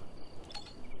 Nope.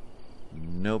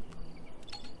 Nope.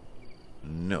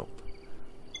 Nope.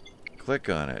 Click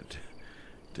on it.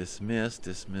 Dismiss.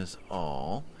 Dismiss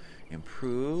all.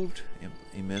 Improved.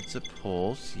 Emits a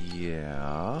pulse.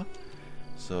 Yeah.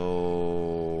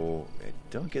 So I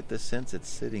don't get the sense it's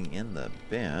sitting in the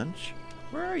bench.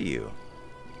 Where are you?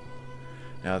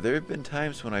 Now there have been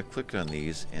times when I've clicked on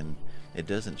these and it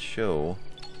doesn't show.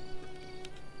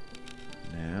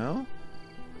 Now?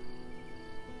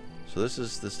 So this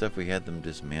is the stuff we had them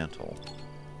dismantle.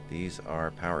 These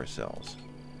are power cells.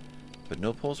 But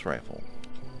no pulse rifle.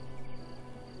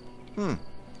 I'll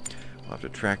have to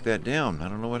track that down. I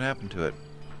don't know what happened to it.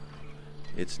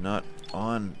 It's not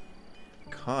on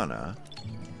Kana.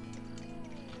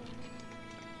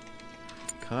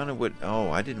 Kana would...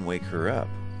 Oh, I didn't wake her up.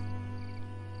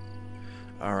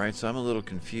 Alright, so I'm a little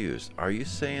confused. Are you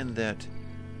saying that...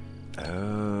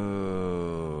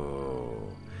 Oh...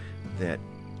 That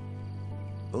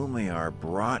Umayar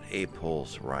brought a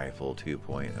pulse rifle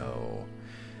 2.0.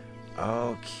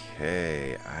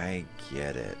 Okay, I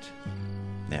get it.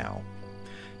 Now,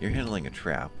 you're handling a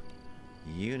trap.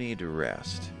 You need to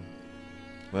rest.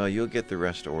 Well, you'll get the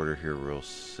rest order here real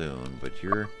soon, but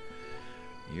you're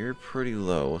pretty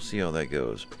low. We'll see how that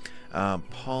goes.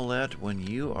 Paulette, when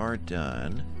you are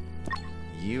done,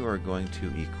 you are going to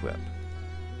equip.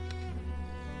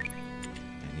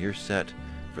 And you're set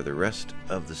for the rest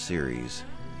of the series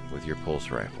with your pulse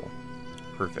rifle.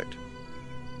 Perfect.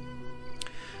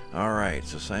 Alright,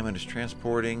 so Simon is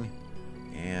transporting,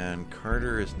 and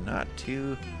Carter is not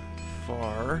too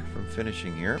far from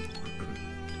finishing here.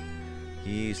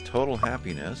 He's total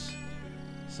happiness,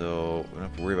 so we don't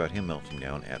have to worry about him melting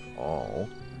down at all.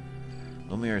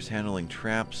 Lumiere is handling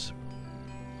traps.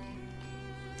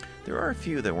 There are a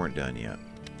few that weren't done yet.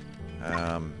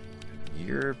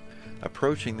 You're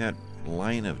approaching that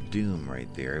line of doom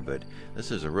right there, but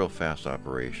this is a real fast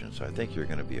operation, so I think you're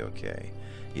going to be okay.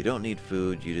 You don't need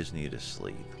food, you just need to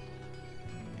sleep.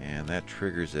 And that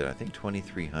triggers it, I think,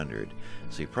 2300.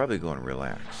 So you probably go and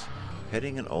relax.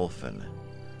 Petting an Ulfin.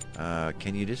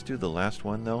 Can you just do the last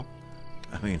one, though?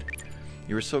 I mean,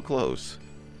 you were so close.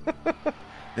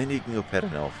 Then you can go pet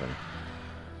an Ulfin.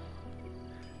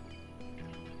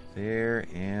 There,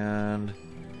 and...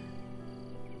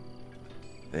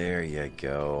 there you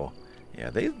go. Yeah,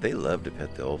 they love to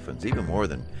pet the Ulfins, even more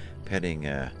than petting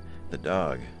the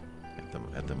dog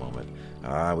at the moment.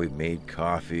 Ah, we've made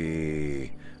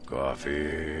coffee.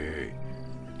 Coffee.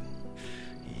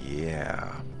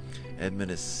 Yeah.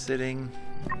 Edmund is sitting.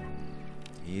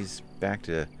 He's back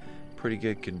to pretty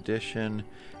good condition,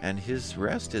 and his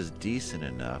rest is decent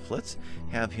enough. Let's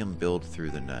have him build through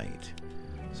the night.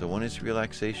 So when his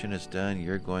relaxation is done,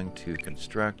 you're going to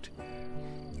construct,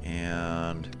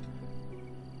 and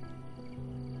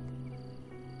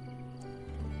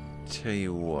tell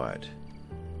you what.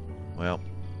 Well,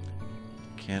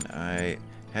 can I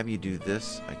have you do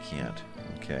this? I can't.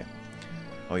 Okay.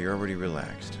 Oh, you're already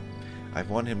relaxed. I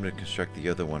want him to construct the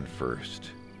other one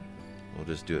first. We'll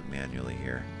just do it manually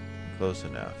here. Close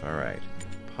enough. Alright.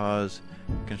 Pause.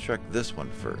 Construct this one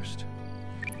first.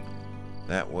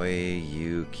 That way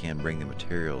you can bring the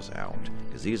materials out,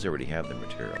 because these already have the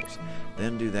materials.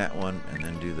 Then do that one, and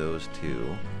then do those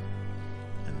two.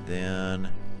 And then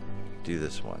do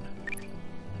this one.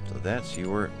 So that's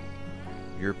your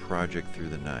project through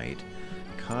the night.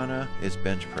 Kana is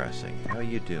bench pressing. How are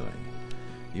you doing?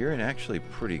 You're in actually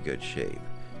pretty good shape.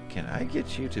 Can I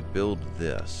get you to build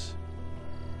this?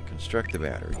 Construct the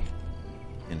battery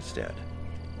instead.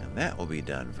 And that will be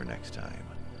done for next time.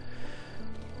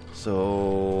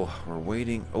 So we're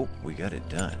waiting. Oh, we got it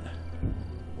done.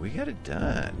 We got it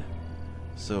done.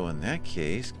 So in that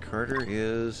case, Carter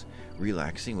is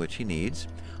relaxing, which he needs.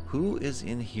 Who is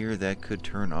in here that could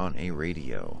turn on a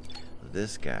radio?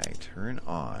 This guy. Turn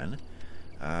on.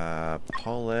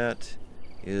 Paulette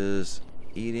is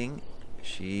eating.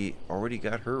 She already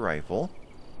got her rifle.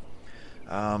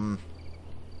 I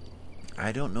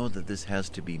don't know that this has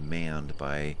to be manned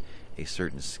by a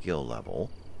certain skill level.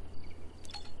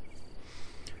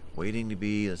 Waiting to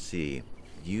be, let's see,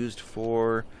 used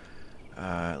for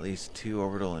at least 2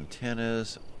 orbital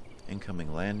antennas.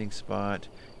 Incoming landing spot.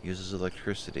 Uses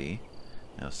electricity.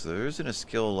 Now, so there isn't a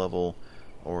skill level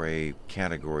or a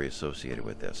category associated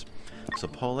with this. So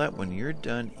Paulette, when you're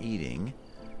done eating,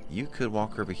 you could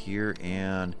walk over here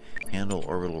and handle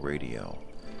orbital radio.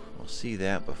 We'll see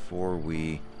that before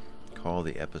we call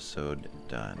the episode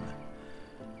done.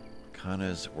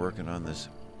 Kana's working on this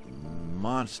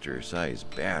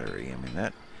monster-sized battery. I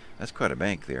mean, that's quite a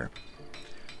bank there.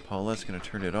 Paulette's going to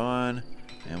turn it on,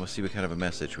 and we'll see what kind of a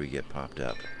message we get popped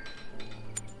up.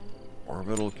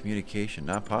 Orbital communication,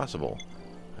 not possible.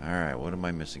 Alright, what am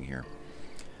I missing here?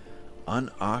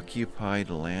 Unoccupied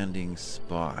landing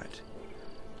spot.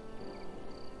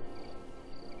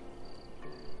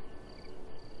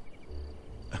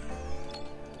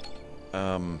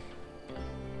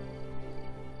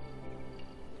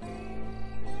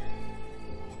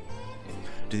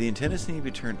 Do the antennas need to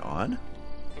be turned on?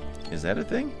 Is that a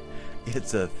thing?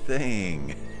 It's a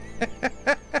thing.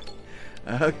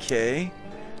 Okay.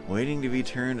 Waiting to be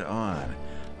turned on.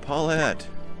 Paulette,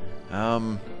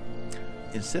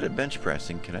 instead of bench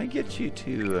pressing, can I get you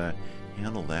to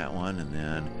handle that one and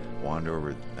then wander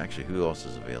over. Actually, who else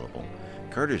is available?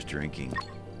 Carter's drinking.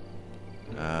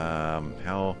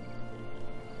 How?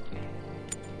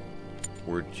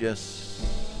 We're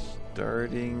just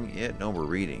starting it. No, we're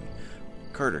reading.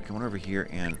 Carter, come on over here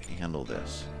and handle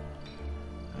this.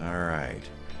 Alright.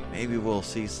 Maybe we'll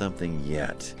see something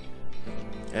yet.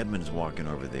 Edmund's walking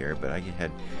over there, but I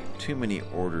had too many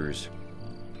orders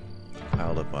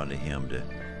piled up onto him to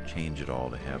change it all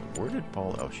to have. Where did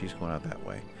Paula? Oh, she's going out that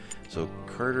way. So,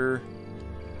 Carter,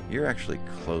 you're actually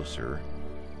closer.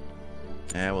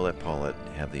 We'll let Paulette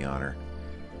have the honor.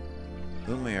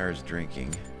 Umayar's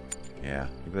drinking. Yeah,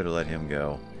 you better let him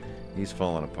go. He's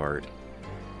falling apart.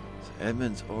 So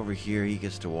Edmund's over here. He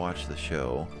gets to watch the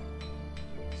show.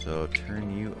 So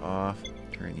turn you off,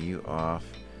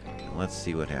 and let's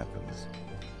see what happens.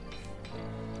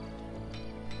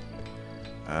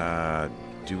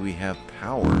 Do we have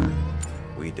power?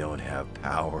 We don't have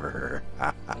power.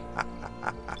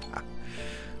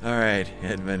 Alright,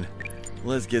 Edmund.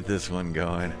 Let's get this one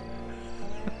going.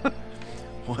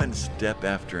 One step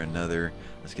after another.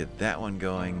 Let's get that one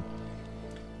going.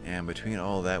 And between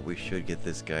all that, we should get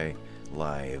this guy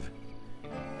live.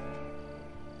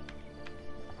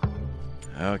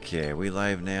 Okay, we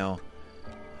live now.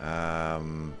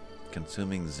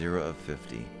 Consuming 0 of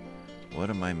 50. What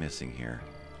am I missing here?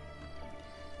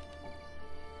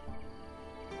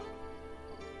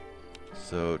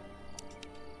 So,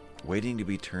 waiting to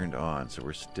be turned on. So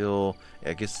we're still...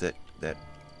 I guess that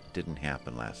didn't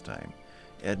happen last time.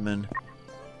 Edmund,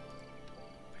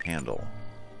 handle.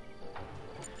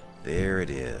 There it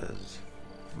is.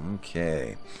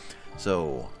 Okay.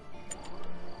 So,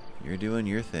 you're doing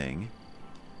your thing.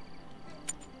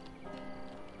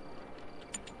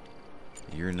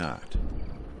 You're not.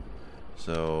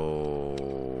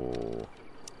 So,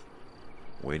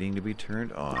 waiting to be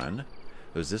turned on.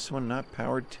 Was this one not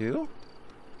powered too?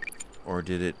 Or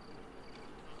did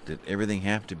everything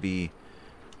have to be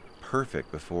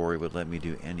perfect before it would let me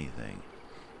do anything?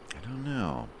 I don't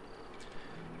know.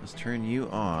 Let's turn you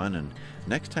on, and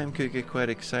next time could get quite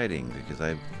exciting because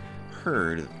I've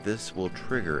heard that this will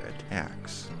trigger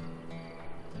attacks.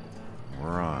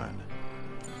 We're on.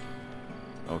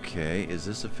 Okay, is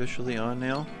this officially on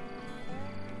now?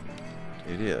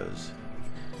 It is.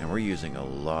 And we're using a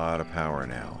lot of power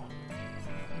now.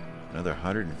 Another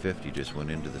 150 just went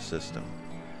into the system.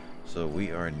 So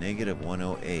we are negative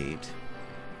 108.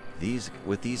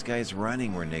 With these guys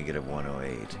running, we're negative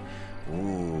 108.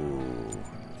 Ooh.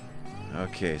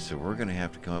 Okay, so we're going to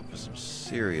have to come up with some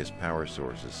serious power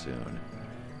sources soon.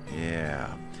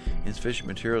 Yeah. Insufficient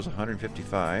materials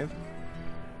 155.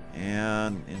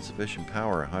 And insufficient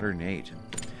power 108.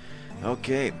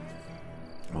 Okay.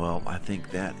 Well, I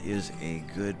think that is a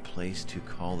good place to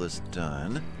call this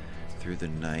done. Through the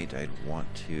night, I'd want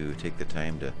to take the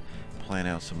time to plan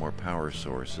out some more power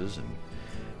sources and,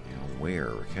 you know, where.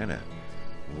 We're kind of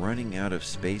running out of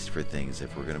space for things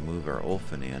if we're going to move our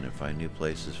Ulfin in and find new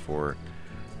places for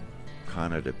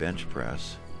Kana to bench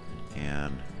press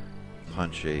and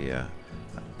punch a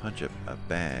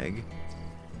bag.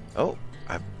 Oh,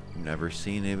 I've never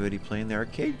seen anybody playing the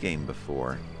arcade game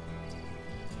before.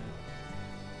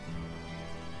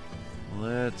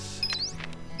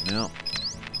 No.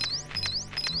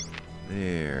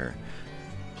 There.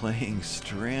 Playing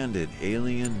Stranded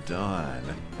Alien Dawn.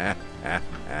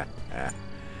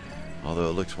 Although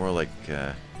it looks more like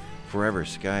Forever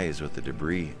Skies with the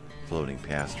debris floating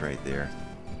past right there.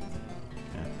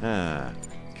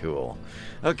 Cool.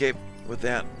 Okay, with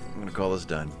that, I'm going to call this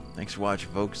done. Thanks for watching,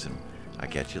 folks, and I'll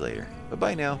catch you later.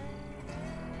 Bye-bye now.